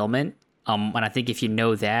fulfillment. And I think if you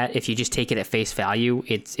know that, if you just take it at face value,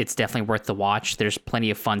 it's definitely worth the watch. There's plenty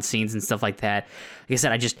of fun scenes and stuff like that. Like I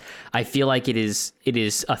said, I feel like it is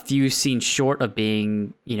a few scenes short of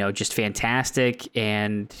being, just fantastic.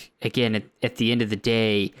 And again, at the end of the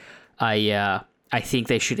day, I think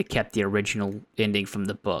they should have kept the original ending from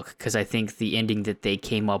the book, because I think the ending that they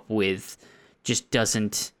came up with just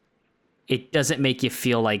doesn't make you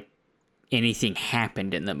feel like anything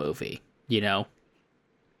happened in the movie,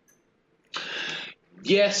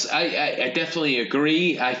 Yes, I definitely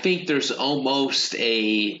agree. I think there's almost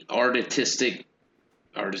a artistic.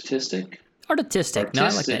 No, I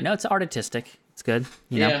like that. No, it's artistic. It's good.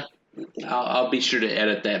 Yeah. I'll be sure to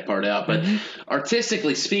edit that part out. But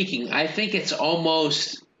artistically speaking, I think it's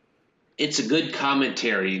a good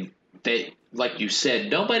commentary that, like you said,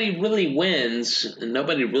 nobody really wins and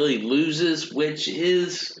nobody really loses, which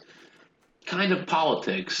is kind of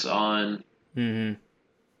politics on the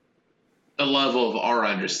level of our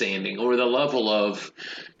understanding, or the level of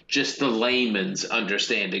just the layman's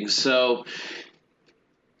understanding. So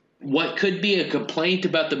what could be a complaint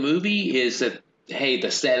about the movie is that, hey, the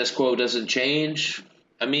status quo doesn't change.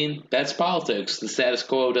 I mean, that's politics. The status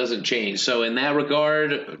quo doesn't change. So in that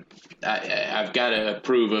regard, I've got to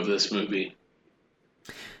approve of this movie.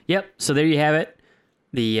 Yep. So there you have it.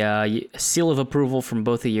 The seal of approval from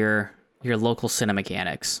both of your local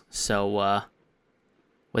Cinemechanics. So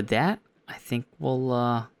with that, I think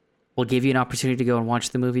we'll give you an opportunity to go and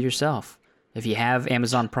watch the movie yourself. If you have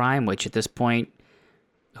Amazon Prime, which at this point,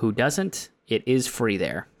 who doesn't? It is free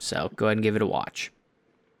there. So go ahead and give it a watch.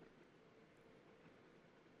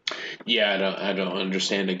 Yeah, I don't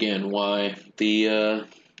understand again why the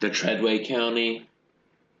Treadway County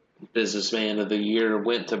Businessman of the Year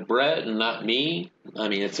went to Brett and not me. I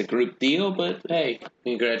mean, it's a group deal, but hey,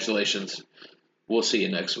 congratulations. We'll see you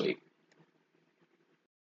next week.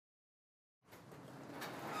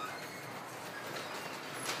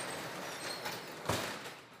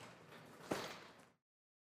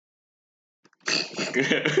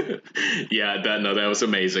 Yeah, that was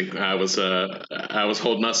amazing. I was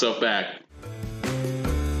holding myself back.